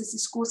to access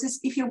these courses.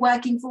 If you're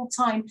working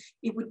full-time,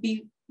 it would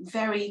be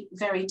very,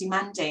 very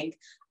demanding.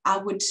 I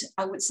would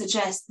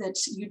suggest that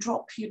you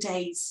drop your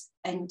days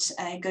and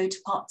go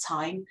to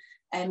part-time,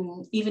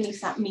 even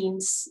if that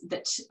means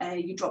that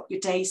you drop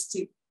your days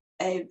to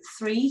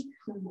 3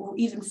 or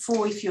even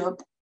 4 if you're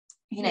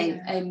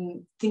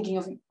thinking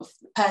of the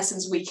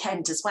person's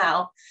weekend as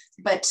well.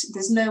 But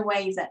there's no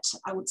way that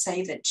I would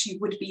say that you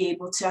would be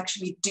able to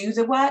actually do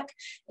the work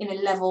in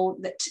a level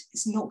that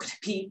is not going to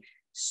be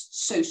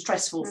so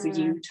stressful for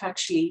you to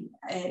actually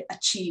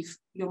achieve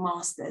your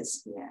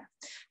masters. Yeah.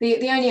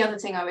 The only other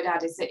thing I would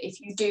add is that if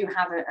you do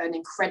have an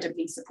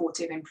incredibly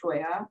supportive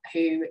employer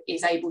who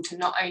is able to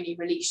not only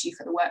release you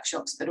for the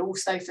workshops but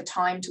also for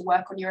time to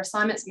work on your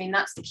assignments, I mean,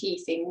 that's the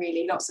key thing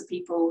really. Lots of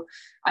people,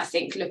 I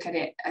think, look at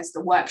it as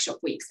the workshop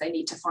weeks they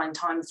need to find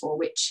time for,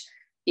 which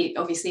it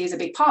obviously is a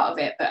big part of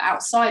it, but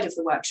outside of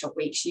the workshop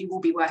weeks you will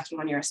be working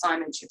on your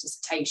assignments, your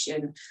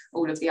dissertation,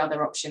 all of the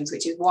other options,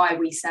 which is why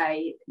we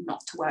say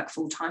not to work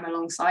full-time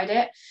alongside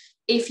it.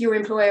 If your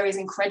employer is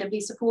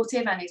incredibly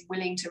supportive and is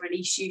willing to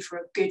release you for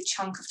a good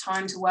chunk of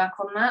time to work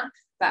on that,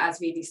 but as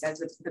Vivi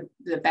says,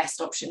 the best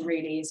option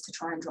really is to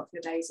try and drop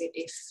your days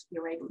if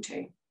you're able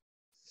to.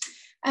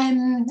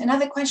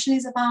 Another question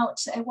is about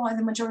what are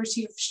the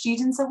majority of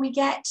students that we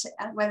get,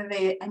 whether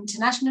they're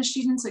international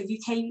students or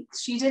UK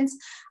students.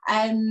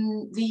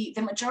 The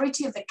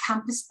majority of the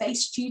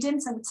campus-based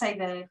students, I would say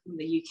they're from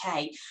the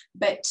UK,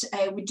 but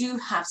we do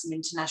have some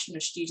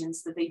international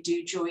students that they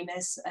do join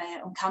us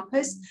on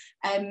campus.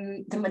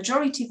 The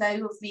majority,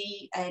 though, of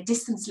the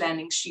distance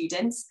learning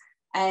students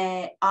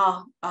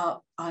are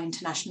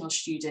international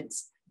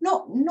students.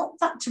 Not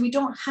that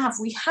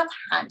we have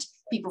had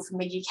people from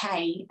the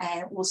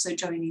UK also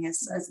joining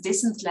us as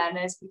distance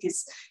learners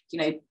because,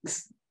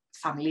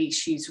 family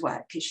issues,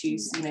 work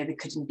issues, they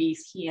couldn't be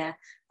here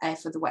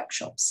for the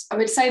workshops. I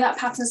would say that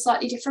pattern is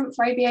slightly different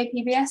for ABA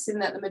PBS in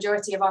that the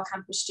majority of our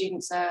campus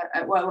students are,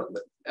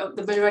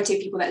 the majority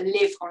of people that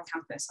live on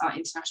campus are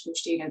international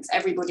students.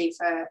 Everybody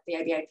for the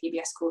ABA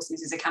PBS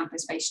courses is a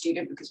campus-based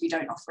student because we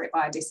don't offer it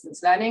via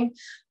distance learning,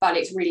 but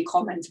it's really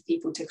common for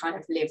people to kind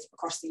of live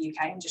across the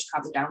UK and just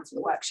travel down for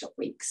the workshop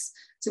weeks.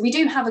 So we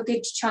do have a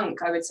good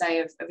chunk, I would say,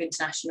 of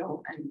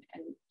international and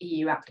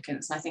EU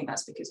applicants, and I think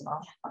that's because of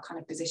our kind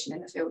of position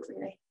in the field,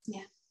 really.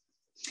 Yeah.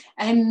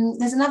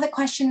 There's another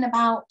question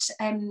about,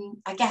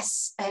 I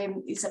guess,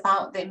 it's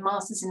about the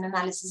Masters in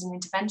Analysis and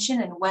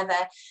Intervention and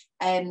whether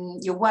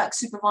your work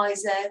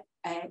supervisor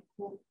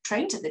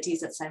trained at the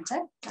Tizard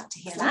Centre, glad to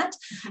hear that,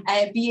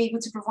 be able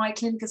to provide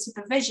clinical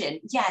supervision.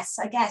 Yes,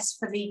 I guess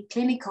for the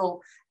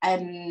clinical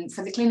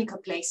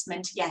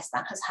placement, yes,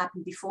 that has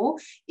happened before.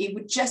 It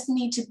would just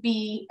need to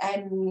be,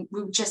 we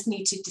would just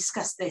need to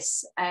discuss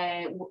this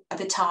at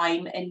the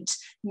time and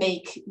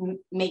make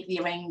the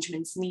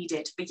arrangements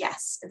needed. But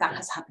yes, that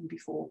has happened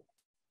before.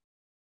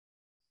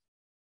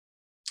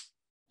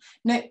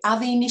 No, are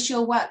the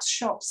initial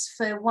workshops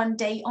for one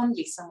day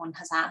only, someone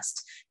has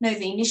asked. No,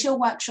 the initial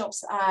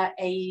workshops are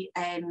a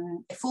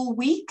full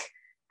week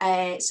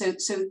So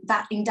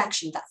that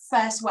induction, that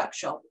first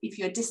workshop, if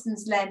you're a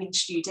distance learning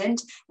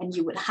student and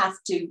you would have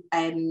to,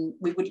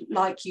 we would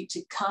like you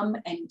to come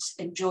and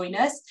join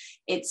us.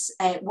 It's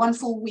 1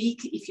 full week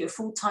if you're a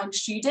full-time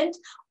student,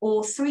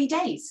 or 3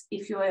 days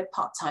if you're a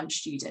part-time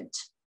student.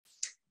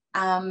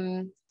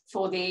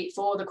 For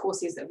the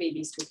courses that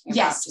Vivi's talking yes,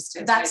 about, just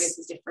to say this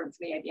is different for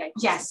the ABA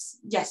courses.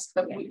 Yes,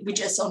 but we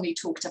just only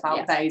talked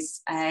about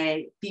those.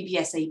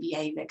 BBS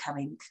ABA, they're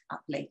coming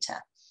up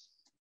later.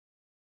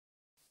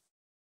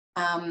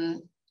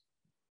 Can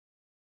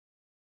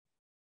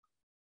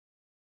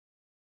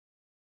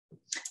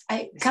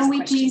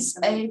we please,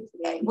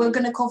 we're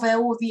going to cover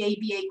all the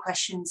ABA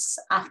questions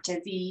after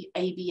the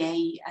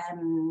ABA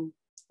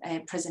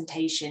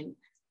presentation.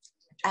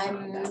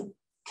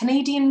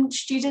 Canadian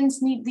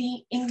students need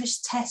the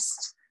English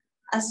test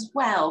as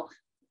well.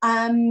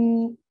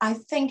 I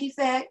think if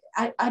they're,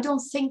 I don't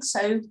think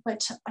so,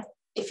 but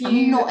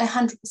I'm not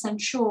 100%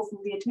 sure from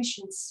the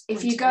admissions.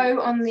 If you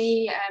go on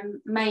the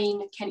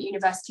main Kent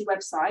University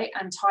website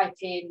and type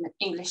in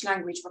English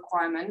language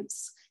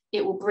requirements,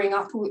 it will bring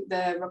up all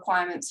the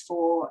requirements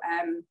for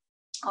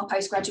our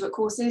postgraduate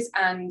courses,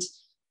 and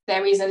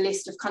there is a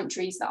list of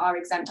countries that are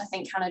exempt. I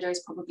think Canada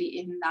is probably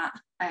in that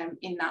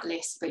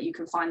list, but you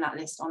can find that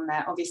list on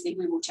there. Obviously,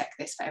 we will check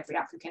this for every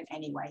applicant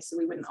anyway, so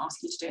we wouldn't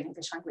ask you to do an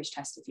English language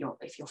test if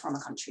you're from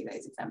a country that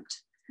is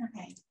exempt.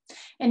 Okay,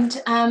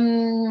 and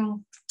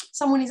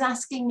someone is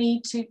asking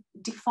me to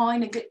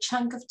define a good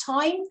chunk of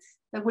time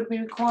that would be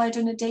required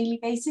on a daily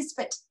basis,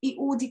 but it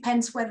all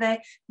depends whether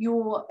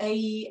you're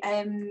a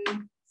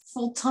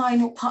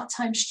full-time or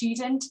part-time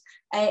student.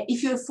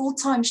 If you're a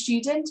full-time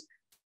student,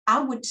 I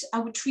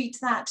would treat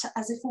that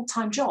as a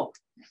full-time job.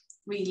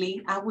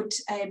 Really,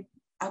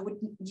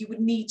 you would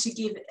need to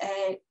give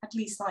at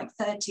least like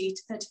 30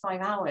 to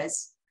 35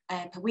 hours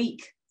per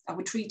week. I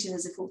would treat it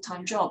as a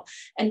full-time job.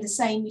 And the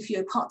same if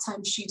you're a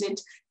part-time student,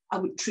 I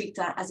would treat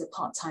that as a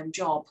part-time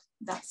job.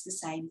 That's the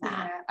same there.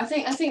 Yeah, I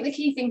think the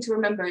key thing to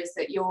remember is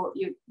that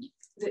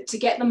that to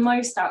get the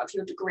most out of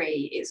your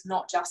degree, it's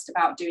not just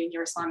about doing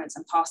your assignments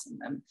and passing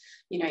them.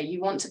 You know, you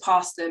want to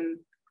pass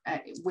them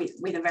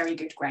with a very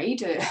good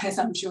grade, as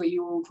I'm sure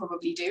you will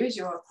probably do as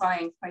you're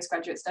applying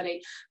postgraduate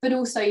study, but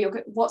also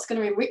what's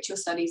going to enrich your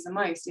studies the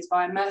most is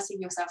by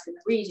immersing yourself in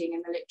the reading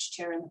and the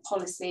literature and the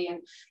policy,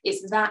 and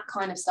it's that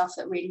kind of stuff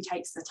that really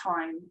takes the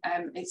time.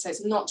 So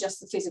it's not just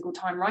the physical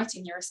time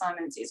writing your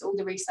assignments, it's all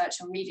the research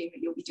and reading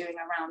that you'll be doing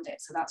around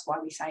it. So that's why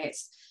we say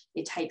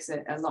it takes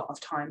a lot of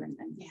time, and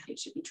it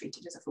should be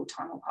treated as a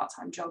full-time or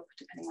part-time job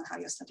depending on how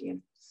you're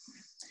studying.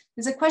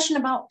 There's a question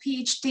about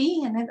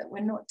PhD. I know that we're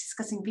not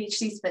discussing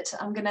PhDs, but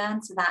I'm going to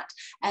answer that.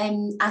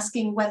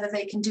 Asking whether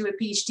they can do a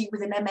PhD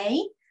with an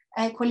MA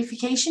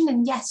qualification.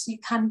 And yes, you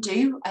can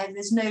do.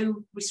 There's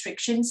no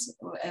restrictions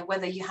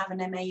whether you have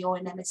an MA or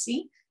an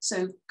MSc.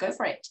 So go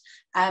for it.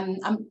 I'm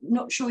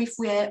not sure if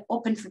we're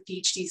open for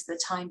PhDs for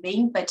the time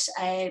being, but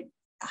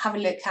have a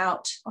look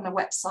out on our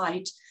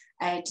website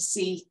to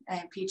see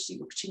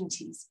PhD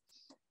opportunities.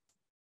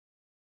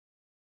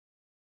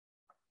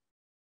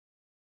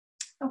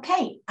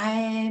 Okay.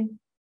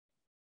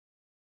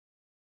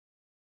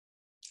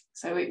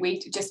 So we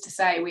just to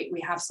say,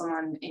 we have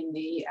someone in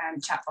the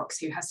chat box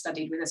who has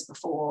studied with us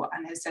before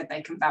and has said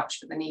they can vouch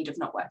for the need of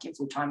not working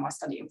full-time while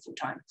studying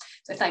full-time.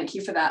 So thank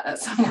you for that.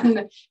 That's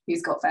someone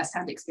who's got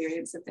first-hand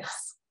experience of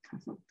this.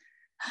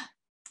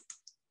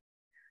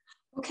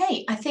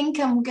 Okay, I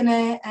think I'm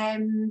gonna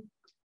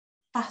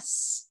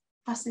pass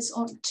this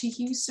on to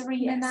you,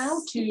 Serena,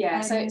 now.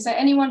 So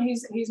anyone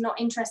who's not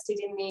interested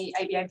in the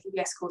ABA and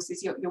PBS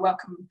courses, you're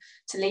welcome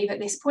to leave at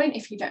this point.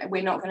 If you don't,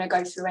 we're not going to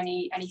go through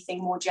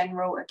anything more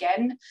general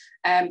again.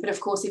 But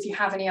of course, if you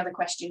have any other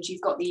questions,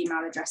 you've got the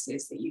email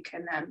addresses that you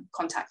can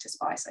contact us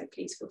by. So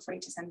please feel free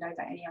to send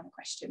over any other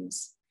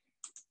questions.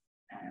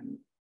 I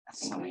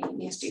think we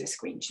need to do the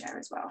screen share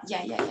as well.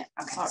 Yeah.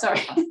 Okay,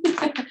 sorry.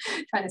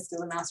 Trying to steal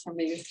the mouse from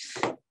Vivi.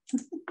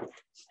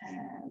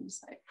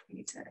 So we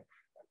need to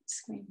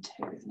screen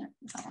 2, isn't it?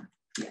 Is that one?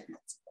 Yeah.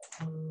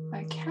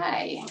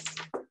 Okay.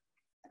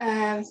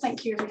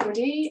 Thank you,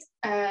 everybody.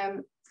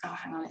 Oh,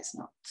 hang on, it's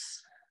not.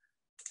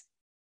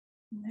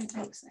 No,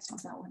 thanks. This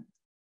one's that one.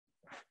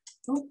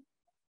 Oh,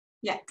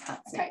 yeah.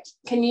 Okay. It.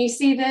 Can you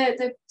see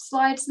the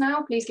slides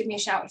now? Please give me a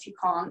shout if you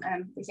can't.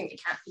 We think you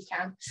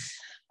can.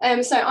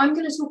 So I'm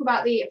going to talk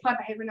about the Applied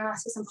Behaviour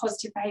Analysis and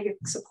Positive Behaviour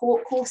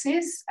Support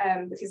courses,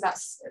 because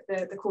that's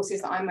the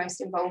courses that I'm most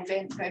involved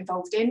in.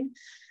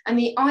 And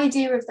the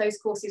idea of those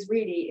courses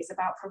really is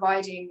about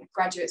providing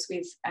graduates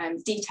with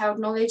detailed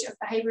knowledge of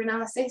behaviour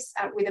analysis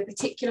with a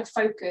particular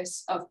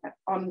focus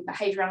on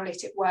behaviour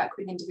analytic work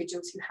with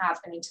individuals who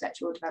have an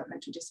intellectual or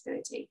developmental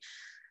disability.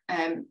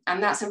 And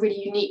that's a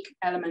really unique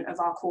element of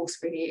our course,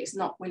 really.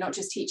 We're not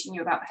just teaching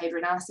you about behaviour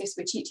analysis,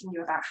 we're teaching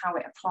you about how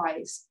it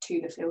applies to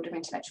the field of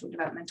intellectual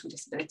developmental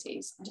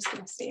disabilities. I'm just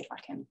going to see if I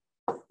can.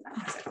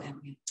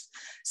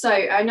 So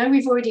I know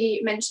we've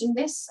already mentioned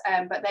this,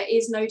 but there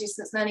is no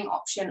distance learning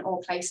option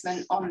or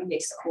placement on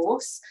this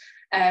course.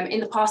 In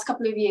the past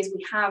couple of years,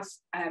 we have,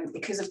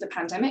 because of the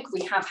pandemic,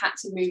 we have had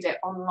to move it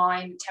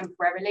online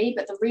temporarily.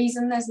 But the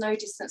reason there's no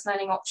distance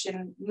learning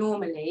option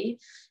normally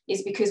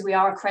is because we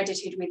are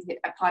accredited with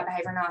Applied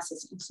Behaviour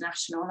Analysis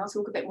International, and I'll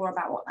talk a bit more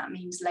about what that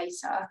means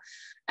later.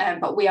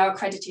 But we are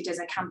accredited as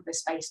a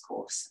campus-based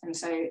course, and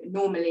so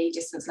normally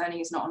distance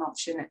learning is not an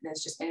option.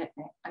 There's just been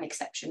an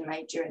exception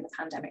made during the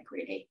pandemic,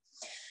 really.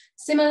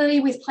 Similarly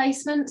with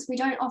placements, we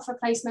don't offer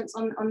placements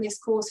on this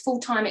course.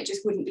 Full-time, it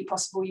just wouldn't be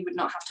possible. You would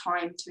not have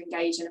time to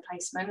engage in a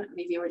placement.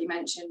 Vivi already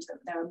mentioned that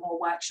there are more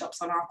workshops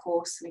on our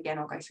course, and again,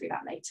 I'll go through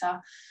that later.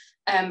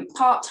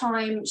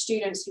 Part-time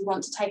students who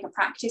want to take a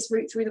practice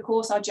route through the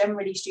course are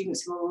generally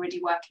students who are already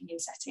working in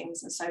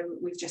settings, and so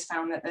we've just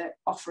found that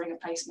offering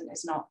a placement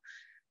is not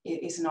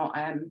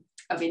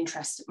of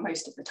interest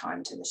most of the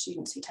time to the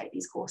students who take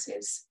these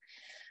courses.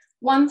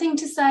 One thing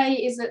to say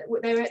is that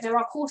there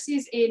are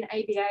courses in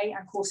ABA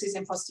and courses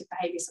in positive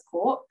behaviour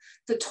support.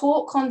 The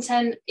talk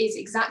content is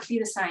exactly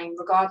the same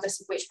regardless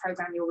of which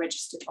programme you're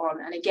registered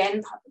on, and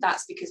again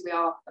that's because we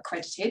are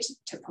accredited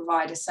to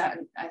provide a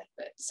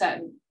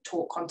certain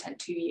talk content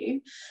to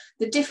you.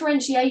 The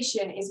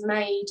differentiation is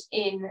made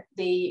in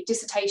the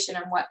dissertation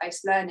and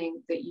work-based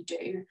learning that you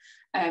do,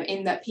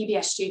 in that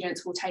PBS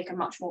students will take a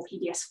much more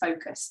PBS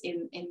focus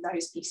in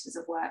those pieces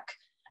of work.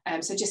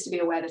 So just to be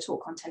aware, the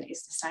talk content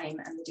is the same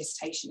and the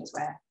dissertation is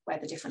where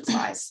the difference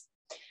lies.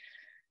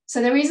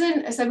 So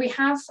we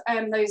have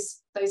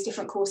those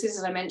different courses,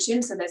 as I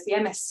mentioned. So there's the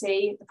MSc,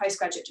 the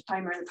postgraduate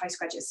diploma and the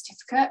postgraduate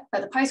certificate,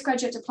 but the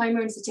postgraduate diploma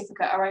and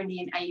certificate are only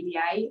in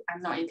ABA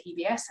and not in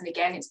PBS. And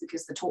again, it's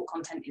because the talk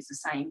content is the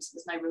same, so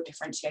there's no real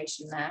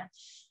differentiation there.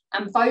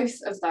 And both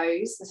of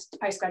those, the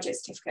postgraduate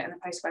certificate and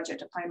the postgraduate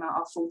diploma,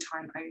 are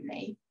full-time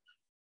only.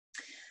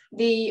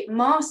 The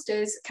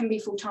masters can be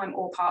full-time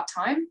or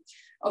part-time.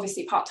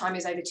 Obviously, part-time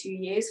is over 2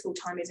 years,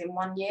 full-time is in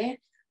 1 year.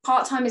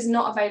 Part-time is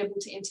not available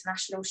to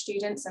international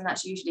students, and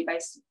that's usually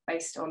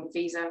based on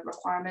visa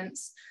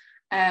requirements.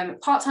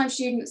 Part-time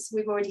students,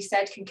 we've already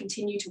said, can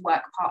continue to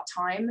work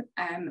part-time,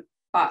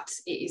 but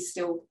it is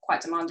still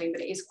quite demanding,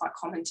 but it is quite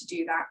common to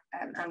do that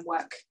and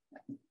work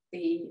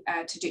take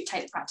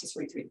the practice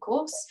route through the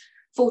course.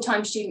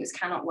 Full-time students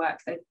cannot work,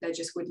 there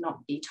just would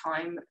not be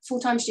time.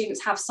 Full-time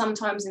students have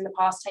sometimes in the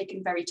past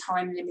taken very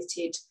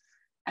time-limited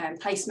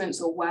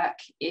placements or work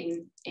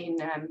in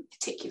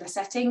particular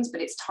settings,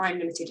 but it's time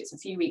limited, it's a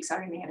few weeks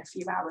only and a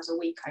few hours a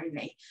week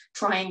only.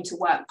 Trying to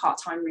work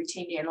part-time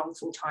routinely along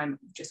full-time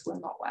just will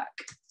not work.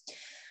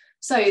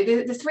 So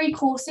the three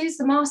courses,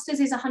 the Masters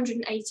is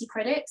 180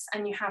 credits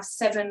and you have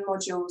 7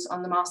 modules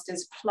on the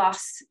Masters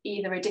plus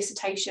either a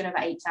dissertation of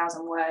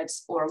 8,000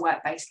 words or a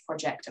work-based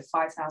project of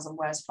 5,000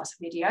 words plus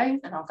a video,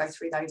 and I'll go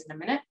through those in a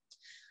minute.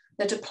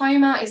 The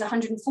diploma is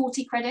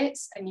 140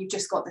 credits and you've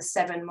just got the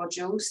 7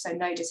 modules, so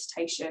no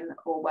dissertation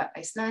or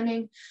work-based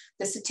learning.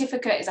 The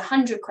certificate is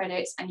 100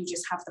 credits and you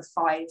just have the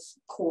 5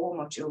 core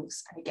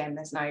modules. And again,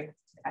 there's no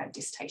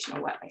dissertation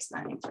or work-based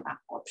learning for that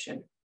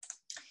option.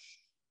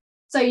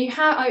 So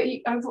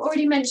I've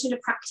already mentioned a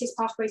practice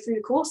pathway through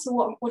the course. So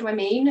what do I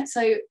mean?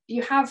 So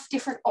you have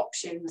different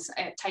options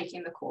at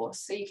taking the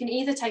course. So you can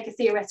either take a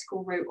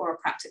theoretical route or a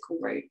practical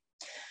route.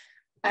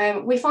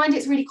 We find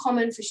it's really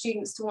common for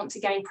students to want to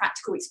gain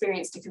practical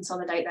experience to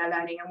consolidate their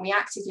learning, and we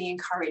actively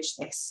encourage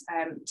this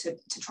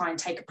to try and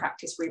take a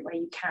practice route where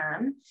you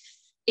can.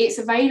 It's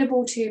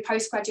available to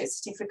postgraduate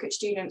certificate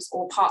students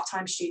or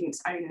part-time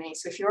students only.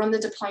 So if you're on the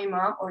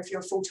diploma or if you're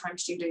a full-time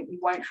student, you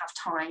won't have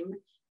time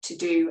to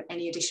do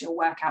any additional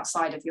work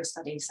outside of your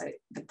studies. So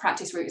the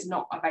practice route is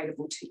not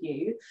available to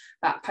you,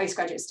 but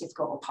postgraduate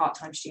certificate or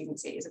part-time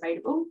students, it is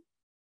available.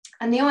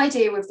 And the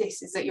idea with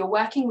this is that you're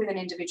working with an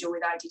individual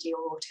with IDD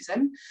or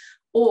autism,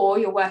 or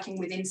you're working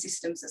within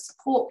systems that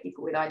support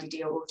people with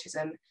IDD or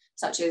autism,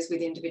 such as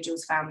with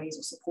individuals, families,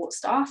 or support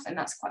staff. And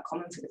that's quite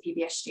common for the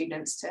PBS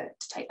students to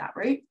take that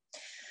route.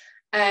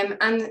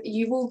 And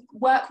you will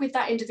work with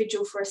that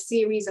individual for a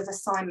series of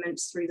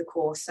assignments through the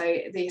course. So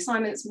the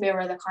assignments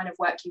mirror the kind of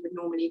work you would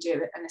normally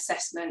do, an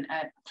assessment,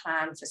 a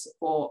plan for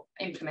support,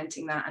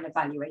 implementing that and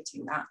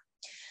evaluating that.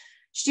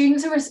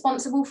 Students are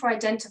responsible for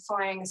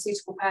identifying a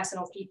suitable person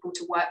or people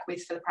to work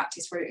with for the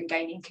practice route and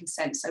gaining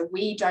consent. So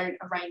we don't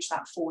arrange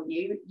that for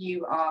you.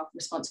 You are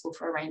responsible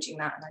for arranging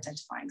that and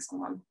identifying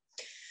someone.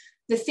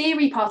 The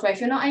theory pathway, if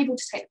you're not able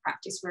to take the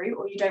practice route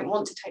or you don't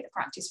want to take the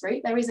practice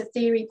route, there is a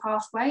theory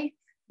pathway.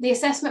 The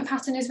assessment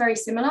pattern is very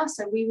similar.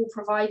 So we will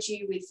provide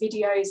you with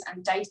videos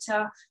and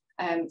data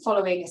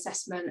following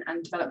assessment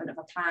and development of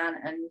a plan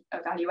and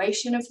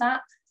evaluation of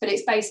that, but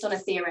it's based on a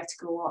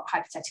theoretical or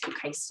hypothetical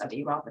case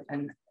study rather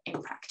than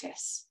in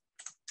practice.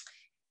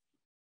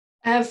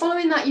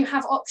 Following that, you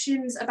have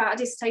options about a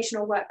dissertation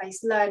or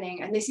work-based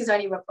learning, and this is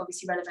only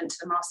obviously relevant to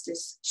the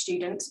master's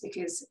students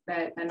because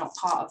they're not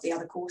part of the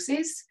other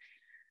courses.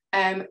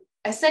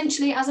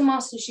 Essentially, as a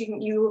master's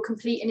student, you will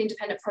complete an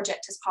independent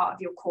project as part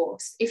of your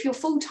course. If you're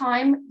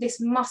full-time,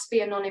 this must be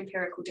a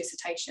non-empirical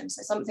dissertation,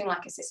 so something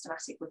like a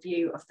systematic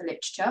review of the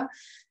literature,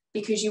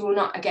 because you will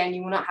not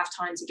have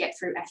time to get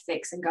through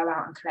ethics and go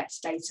out and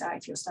collect data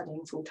if you're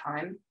studying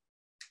full-time.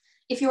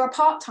 If you're a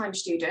part-time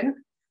student,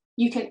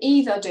 you can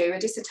either do a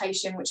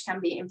dissertation, which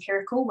can be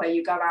empirical, where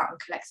you go out and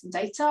collect some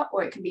data,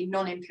 or it can be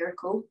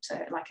non-empirical, so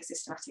like a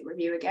systematic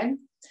review again.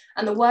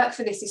 And the work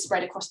for this is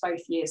spread across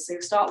both years. So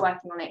you'll start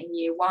working on it in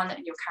year one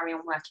and you'll carry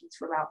on working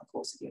throughout the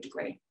course of your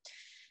degree.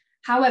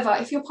 However,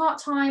 if you're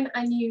part-time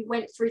and you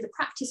went through the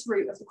practice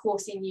route of the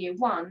course in year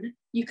one,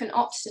 you can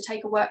opt to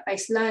take a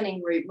work-based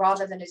learning route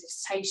rather than a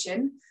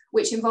dissertation,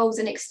 which involves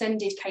an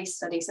extended case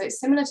study. So it's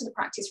similar to the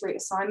practice route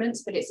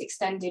assignments, but it's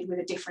extended with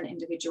a different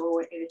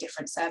individual in a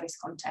different service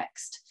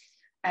context.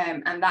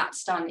 And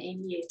that's done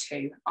in year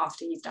two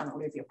after you've done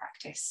all of your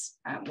practice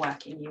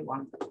work in year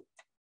one.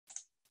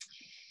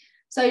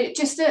 So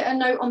just a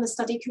note on the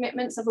study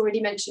commitments. I've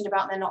already mentioned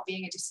about there not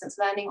being a distance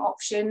learning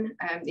option.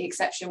 The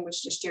exception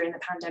was just during the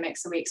pandemic,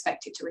 so we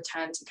expect it to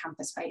return to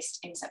campus-based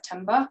in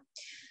September.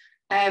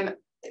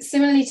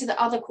 Similarly to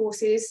the other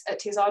courses at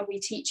Tizard, we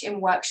teach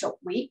in workshop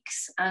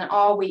weeks, and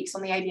our weeks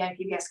on the ABA and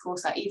PBS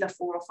course are either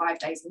 4 or 5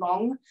 days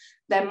long.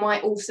 There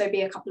might also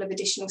be a couple of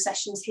additional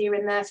sessions here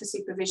and there for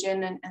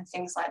supervision and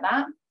things like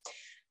that.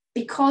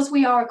 Because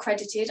we are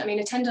accredited, I mean,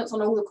 attendance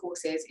on all the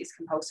courses is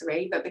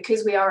compulsory, but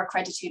because we are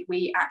accredited,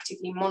 we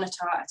actively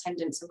monitor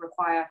attendance and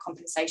require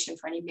compensation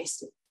for any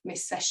missed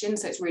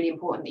sessions. So it's really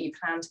important that you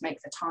plan to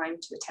make the time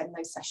to attend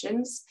those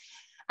sessions.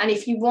 And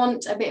if you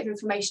want a bit of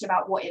information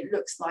about what it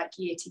looks like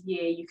year to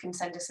year, you can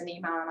send us an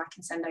email and I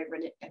can send over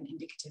an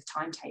indicative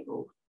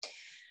timetable.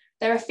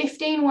 There are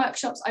 15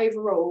 workshops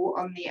overall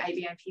on the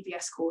ABA and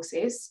PBS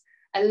courses,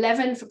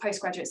 11 for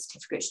postgraduate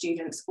certificate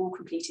students, all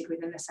completed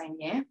within the same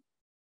year.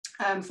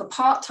 For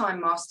part-time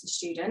master's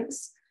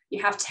students,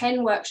 you have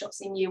 10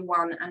 workshops in year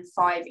one and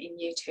 5 in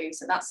year two.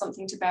 So that's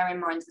something to bear in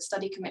mind. The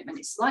study commitment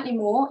is slightly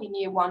more in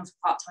year one for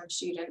part-time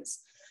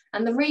students.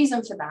 And the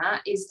reason for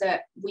that is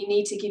that we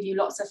need to give you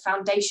lots of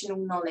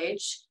foundational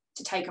knowledge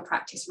to take a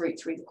practice route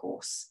through the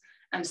course.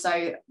 And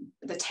so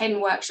the 10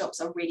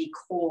 workshops are really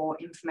core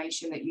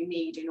information that you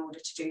need in order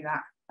to do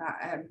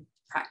that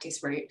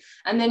practice route.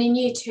 And then in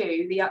year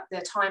two,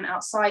 the time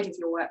outside of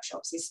your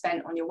workshops is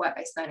spent on your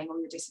work-based learning on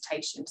your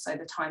dissertation. So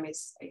the time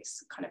is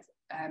kind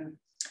of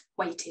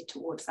weighted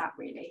towards that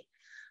really.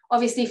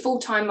 Obviously,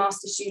 full-time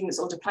master students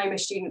or diploma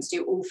students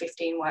do all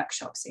 15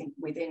 workshops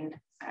within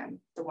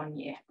the 1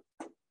 year.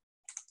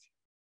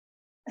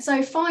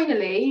 So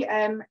finally,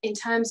 in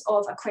terms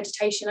of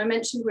accreditation, I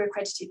mentioned we're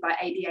accredited by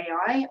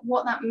ABAI.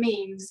 What that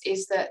means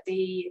is that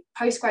the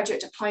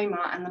postgraduate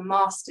diploma and the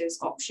master's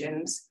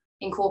options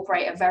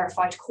incorporate a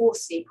verified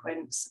course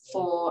sequence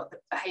for the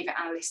Behaviour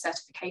Analyst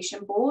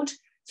Certification Board,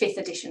 5th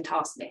edition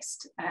task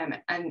list.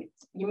 And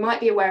you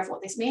might be aware of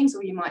what this means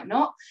or you might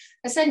not.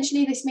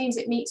 Essentially, this means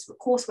it meets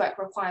coursework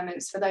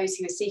requirements for those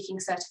who are seeking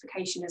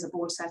certification as a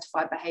board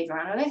certified behaviour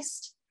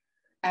analyst.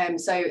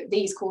 So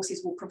these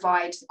courses will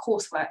provide the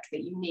coursework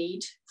that you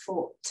need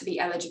to be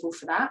eligible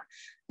for that.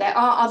 There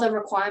are other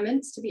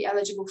requirements to be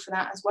eligible for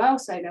that as well.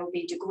 So there will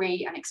be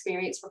degree and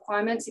experience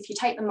requirements. If you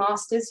take the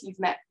master's, you've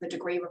met the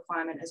degree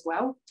requirement as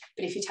well.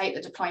 But if you take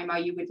the diploma,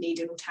 you would need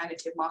an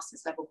alternative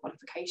master's level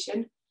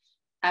qualification.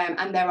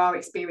 And there are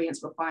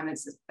experience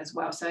requirements as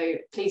well. So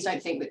please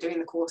don't think that doing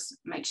the course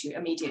makes you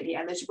immediately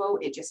eligible.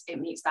 It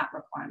meets that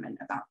requirement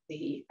about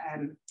the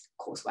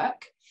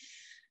coursework.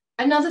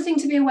 Another thing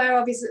to be aware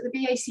of is that the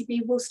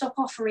BACB will stop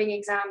offering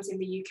exams in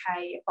the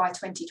UK by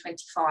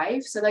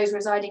 2025. So those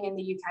residing in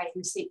the UK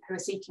who are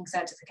seeking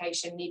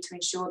certification need to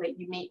ensure that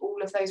you meet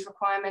all of those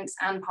requirements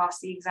and pass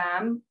the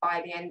exam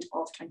by the end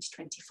of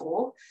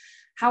 2024.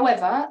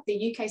 However,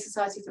 the UK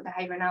Society for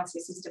Behaviour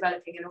Analysis is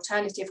developing an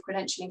alternative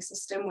credentialing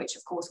system, which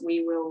of course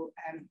we will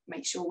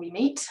make sure we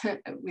meet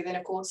within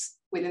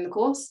the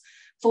course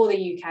for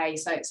the UK.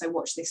 So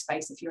watch this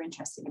space if you're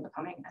interested in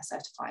becoming a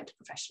certified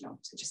professional.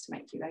 So just to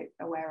make you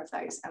aware of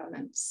those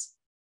elements.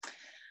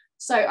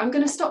 So I'm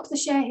going to stop the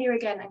share here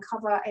again and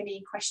cover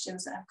any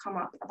questions that have come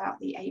up about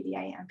the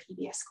ABA and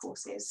PBS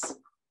courses.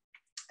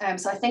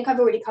 So I think I've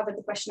already covered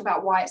the question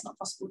about why it's not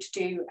possible to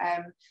do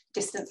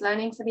distance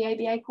learning for the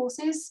ABA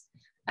courses.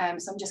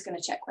 So I'm just going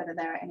to check whether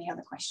there are any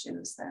other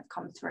questions that have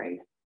come through.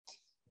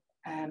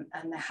 And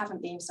there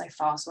haven't been so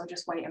far, so I'll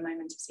just wait a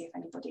moment to see if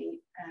anybody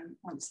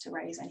wants to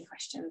raise any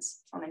questions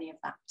on any of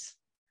that.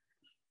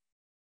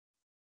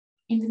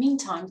 In the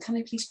meantime, can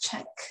I please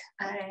check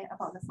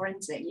about the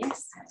forensic?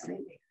 Yes,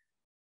 absolutely.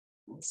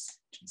 That's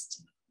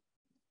interesting.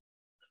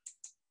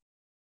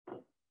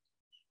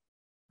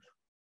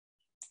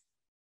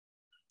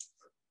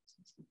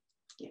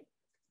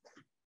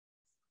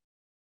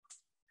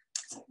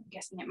 So I'm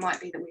guessing it might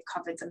be that we've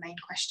covered the main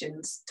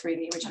questions through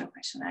the original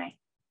questionnaire.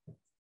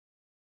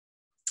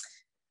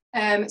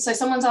 So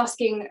someone's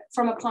asking,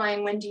 from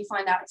applying, when do you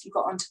find out if you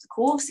got onto the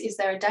course? Is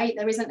there a date?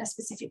 There isn't a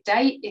specific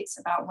date. It's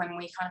about when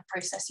we kind of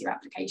process your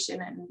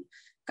application and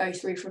go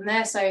through from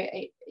there. So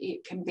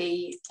it can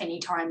be any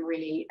time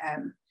really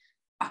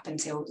up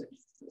until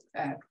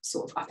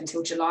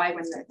July,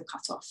 when the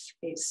cutoff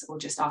is, or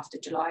just after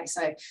July.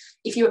 So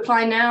if you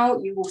apply now,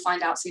 you will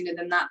find out sooner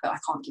than that, but I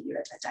can't give you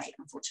a date,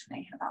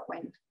 unfortunately, about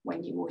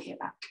when you will hear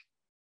back.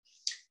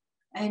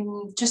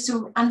 Just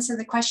to answer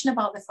the question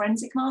about the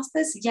forensic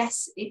masters,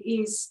 yes, it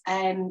is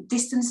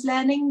distance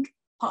learning,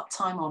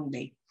 part-time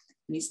only,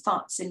 and it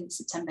starts in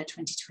September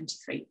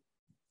 2023.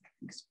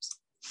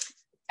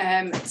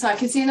 So I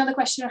can see another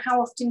question on how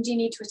often do you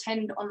need to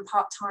attend on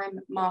part-time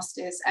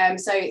masters.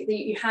 So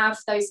you have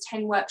those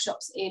 10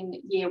 workshops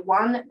in year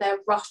 1. They're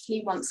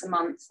roughly once a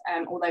month,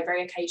 although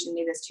very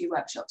occasionally there's 2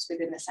 workshops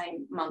within the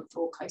same month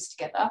or close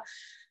together.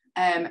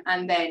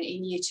 And then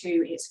in year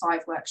 2 it's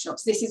 5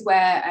 workshops. This is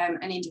where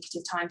an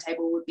indicative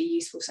timetable would be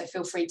useful, so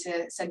feel free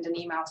to send an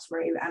email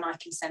through and I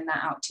can send that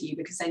out to you,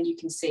 because then you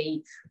can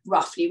see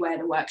roughly where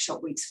the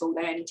workshop weeks fall.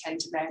 They only tend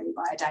to vary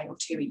by a day or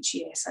 2 each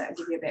year, so it'll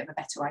give you a bit of a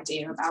better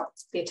idea about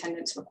the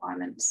attendance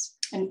requirements.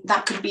 And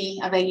that could be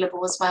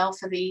available as well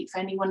for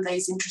anyone that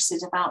is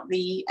interested about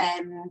the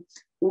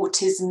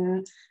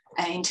autism,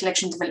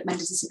 intellectual and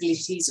developmental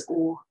disabilities,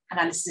 or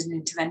analysis and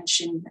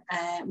intervention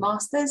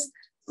masters,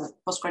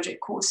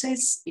 postgraduate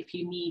courses. If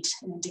you need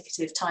an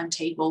indicative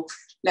timetable,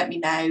 let me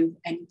know,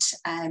 and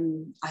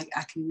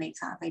I can make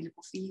that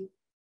available for you.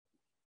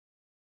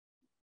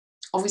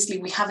 Obviously,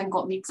 we haven't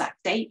got the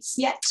exact dates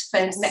yet for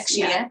next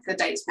year. The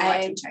dates will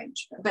likely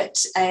change.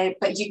 But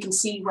you can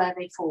see where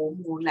they fall,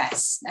 more or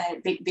less.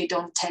 They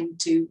don't tend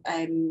to,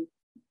 to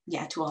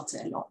alter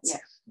a lot. Yeah,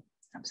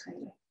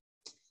 absolutely.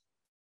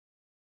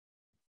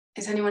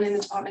 Is anyone in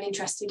the department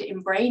interested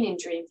in brain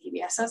injury in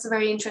PBS? That's a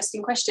very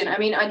interesting question. I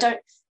mean,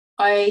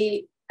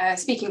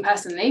 speaking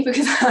personally,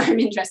 because I'm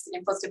interested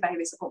in positive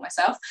behaviour support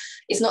myself,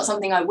 it's not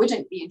something I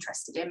wouldn't be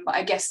interested in, but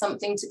I guess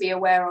something to be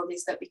aware of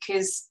is that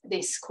because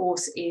this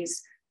course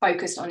is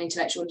focused on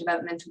intellectual and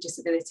developmental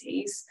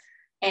disabilities,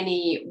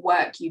 any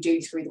work you do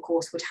through the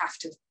course would have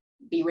to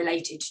be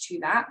related to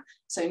that.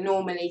 So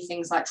normally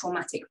things like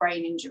traumatic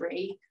brain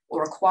injury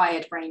or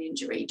acquired brain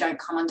injury don't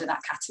come under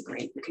that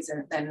category, because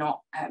they're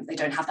not, they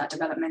don't have that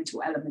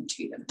developmental element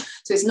to them.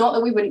 So it's not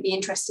that we wouldn't be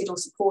interested or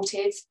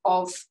supportive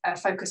of a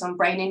focus on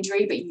brain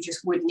injury, but you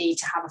just would need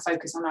to have a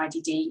focus on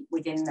IDD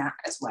within that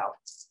as well.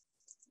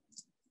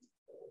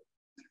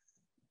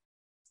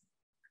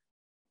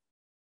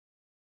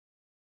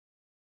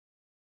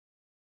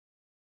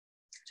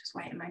 Just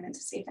wait a moment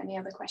to see if any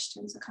other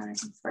questions are kind of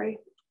come through.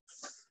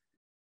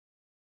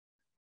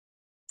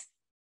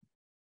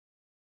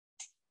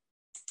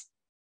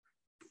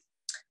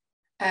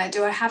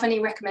 Do I have any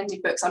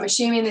recommended books? I'm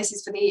assuming this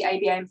is for the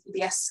ABA and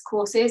PBS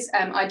courses.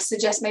 I'd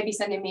suggest maybe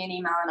sending me an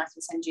email and I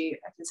can send you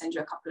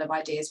a couple of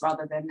ideas,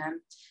 rather than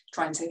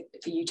trying to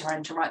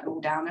write them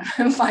all down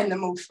and find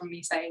them all from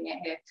me saying it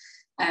here.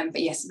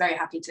 But yes, very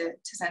happy to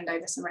send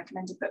over some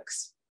recommended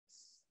books.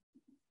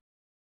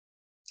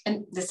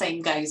 And the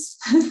same goes.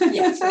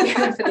 Yeah, for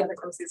the other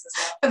courses as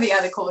well. For the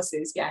other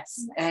courses,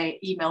 yes.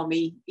 Email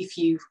me if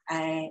you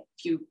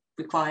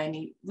require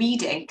any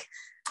reading.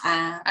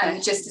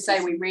 And just to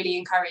say, we really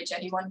encourage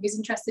anyone who's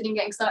interested in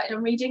getting started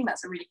on reading.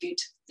 That's a really good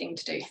thing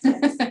to do.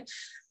 Yes.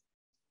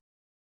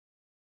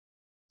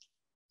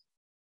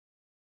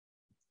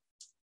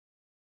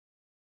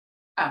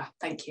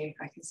 Thank you.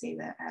 I can see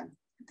that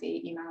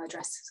the email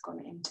address has gone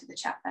into the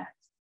chat there.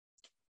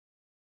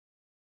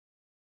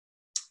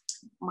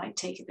 Might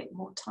take a bit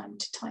more time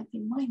to type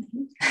in my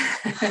name.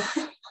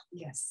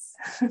 Yes.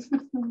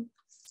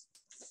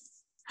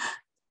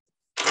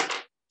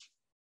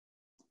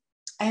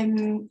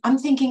 I'm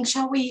thinking,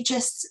 shall we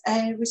just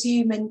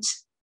resume and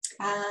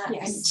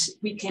yes. and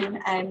we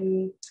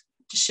can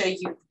just show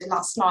you the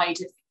last slide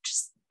of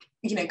just,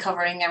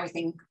 covering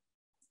everything,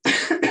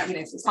 for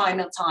the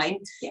final time.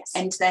 Yes.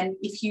 And then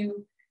if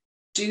you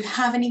do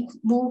have any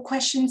more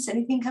questions,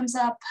 anything comes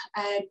up,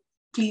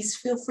 please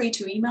feel free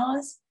to email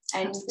us.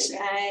 And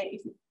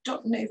if you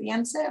don't know the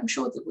answer, I'm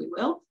sure that we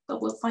will,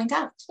 but we'll find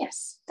out.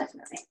 Yes,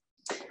 definitely.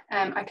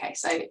 Okay,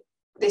 so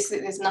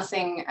there's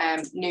nothing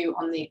new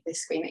on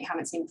this screen that you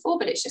haven't seen before,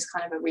 but it's just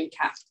kind of a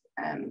recap.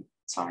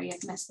 Sorry,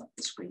 I've messed up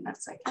the screen,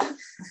 that's okay.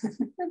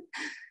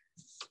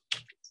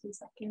 2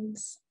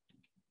 seconds.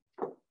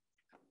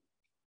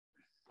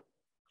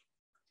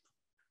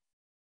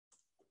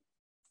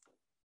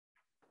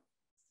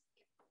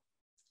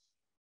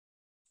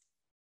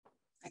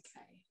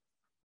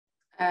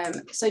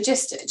 So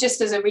just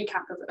as a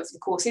recap of the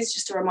courses,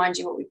 just to remind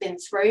you what we've been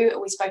through,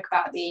 we spoke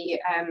about the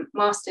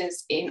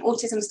Masters in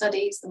Autism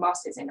Studies, the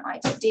Masters in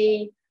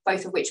IDD,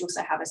 both of which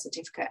also have a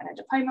certificate and a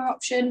diploma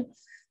option,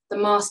 the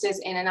Masters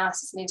in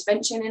Analysis and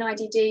Intervention in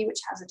IDD, which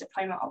has a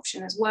diploma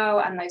option as well,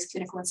 and those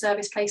clinical and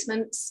service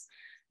placements,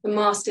 the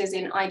Masters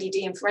in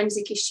IDD and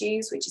Forensic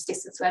Issues, which is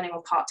distance learning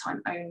or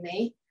part-time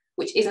only,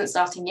 which isn't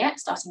starting yet,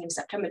 starting in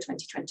September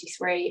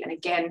 2023, and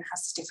again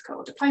has certificate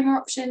or diploma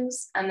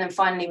options. And then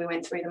finally, we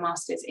went through the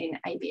Masters in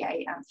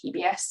ABA and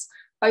PBS,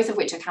 both of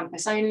which are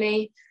campus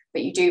only,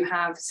 but you do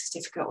have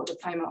certificate or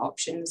diploma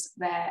options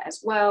there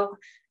as well,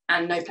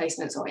 and no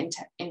placements or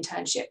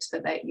internships,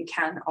 but that you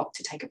can opt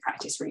to take a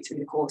practice route through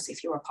the course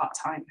if you're a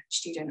part-time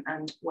student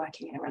and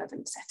working in a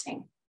relevant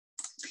setting.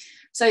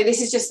 So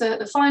this is just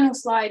the final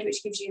slide,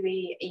 which gives you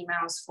the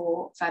emails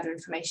for further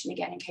information,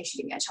 again, in case you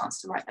didn't get a chance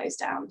to write those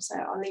down. So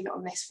I'll leave it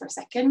on this for a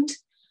second.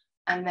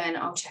 and then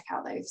I'll check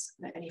out those,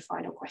 any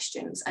final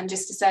questions. And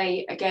just to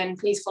say again,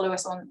 please follow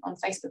us on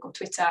Facebook or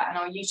Twitter and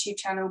our YouTube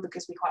channel,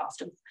 because we quite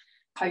often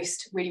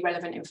post really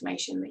relevant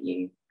information that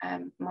you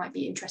might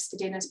be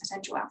interested in as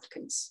potential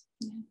applicants.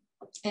 Yeah.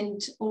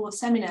 And all the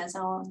seminars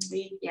are on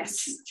the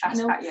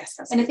channel.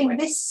 That's and I think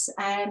this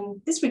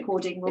this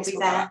recording will be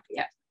there.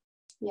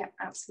 Yeah,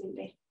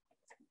 absolutely.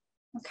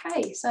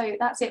 Okay, so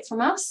that's it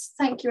from us.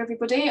 Thank you,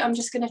 everybody. I'm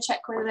just going to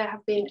check whether there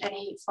have been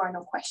any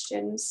final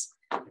questions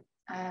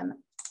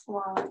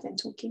while I've been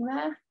talking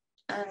there,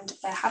 and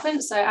there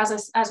haven't. So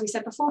as we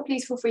said before,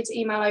 please feel free to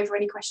email over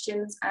any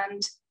questions,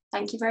 and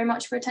thank you very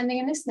much for attending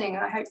and listening.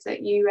 I hope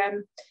that you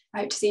I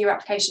hope to see your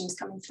applications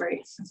coming through.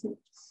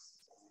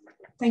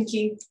 Thank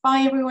you.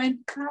 Bye, everyone.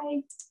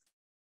 Bye.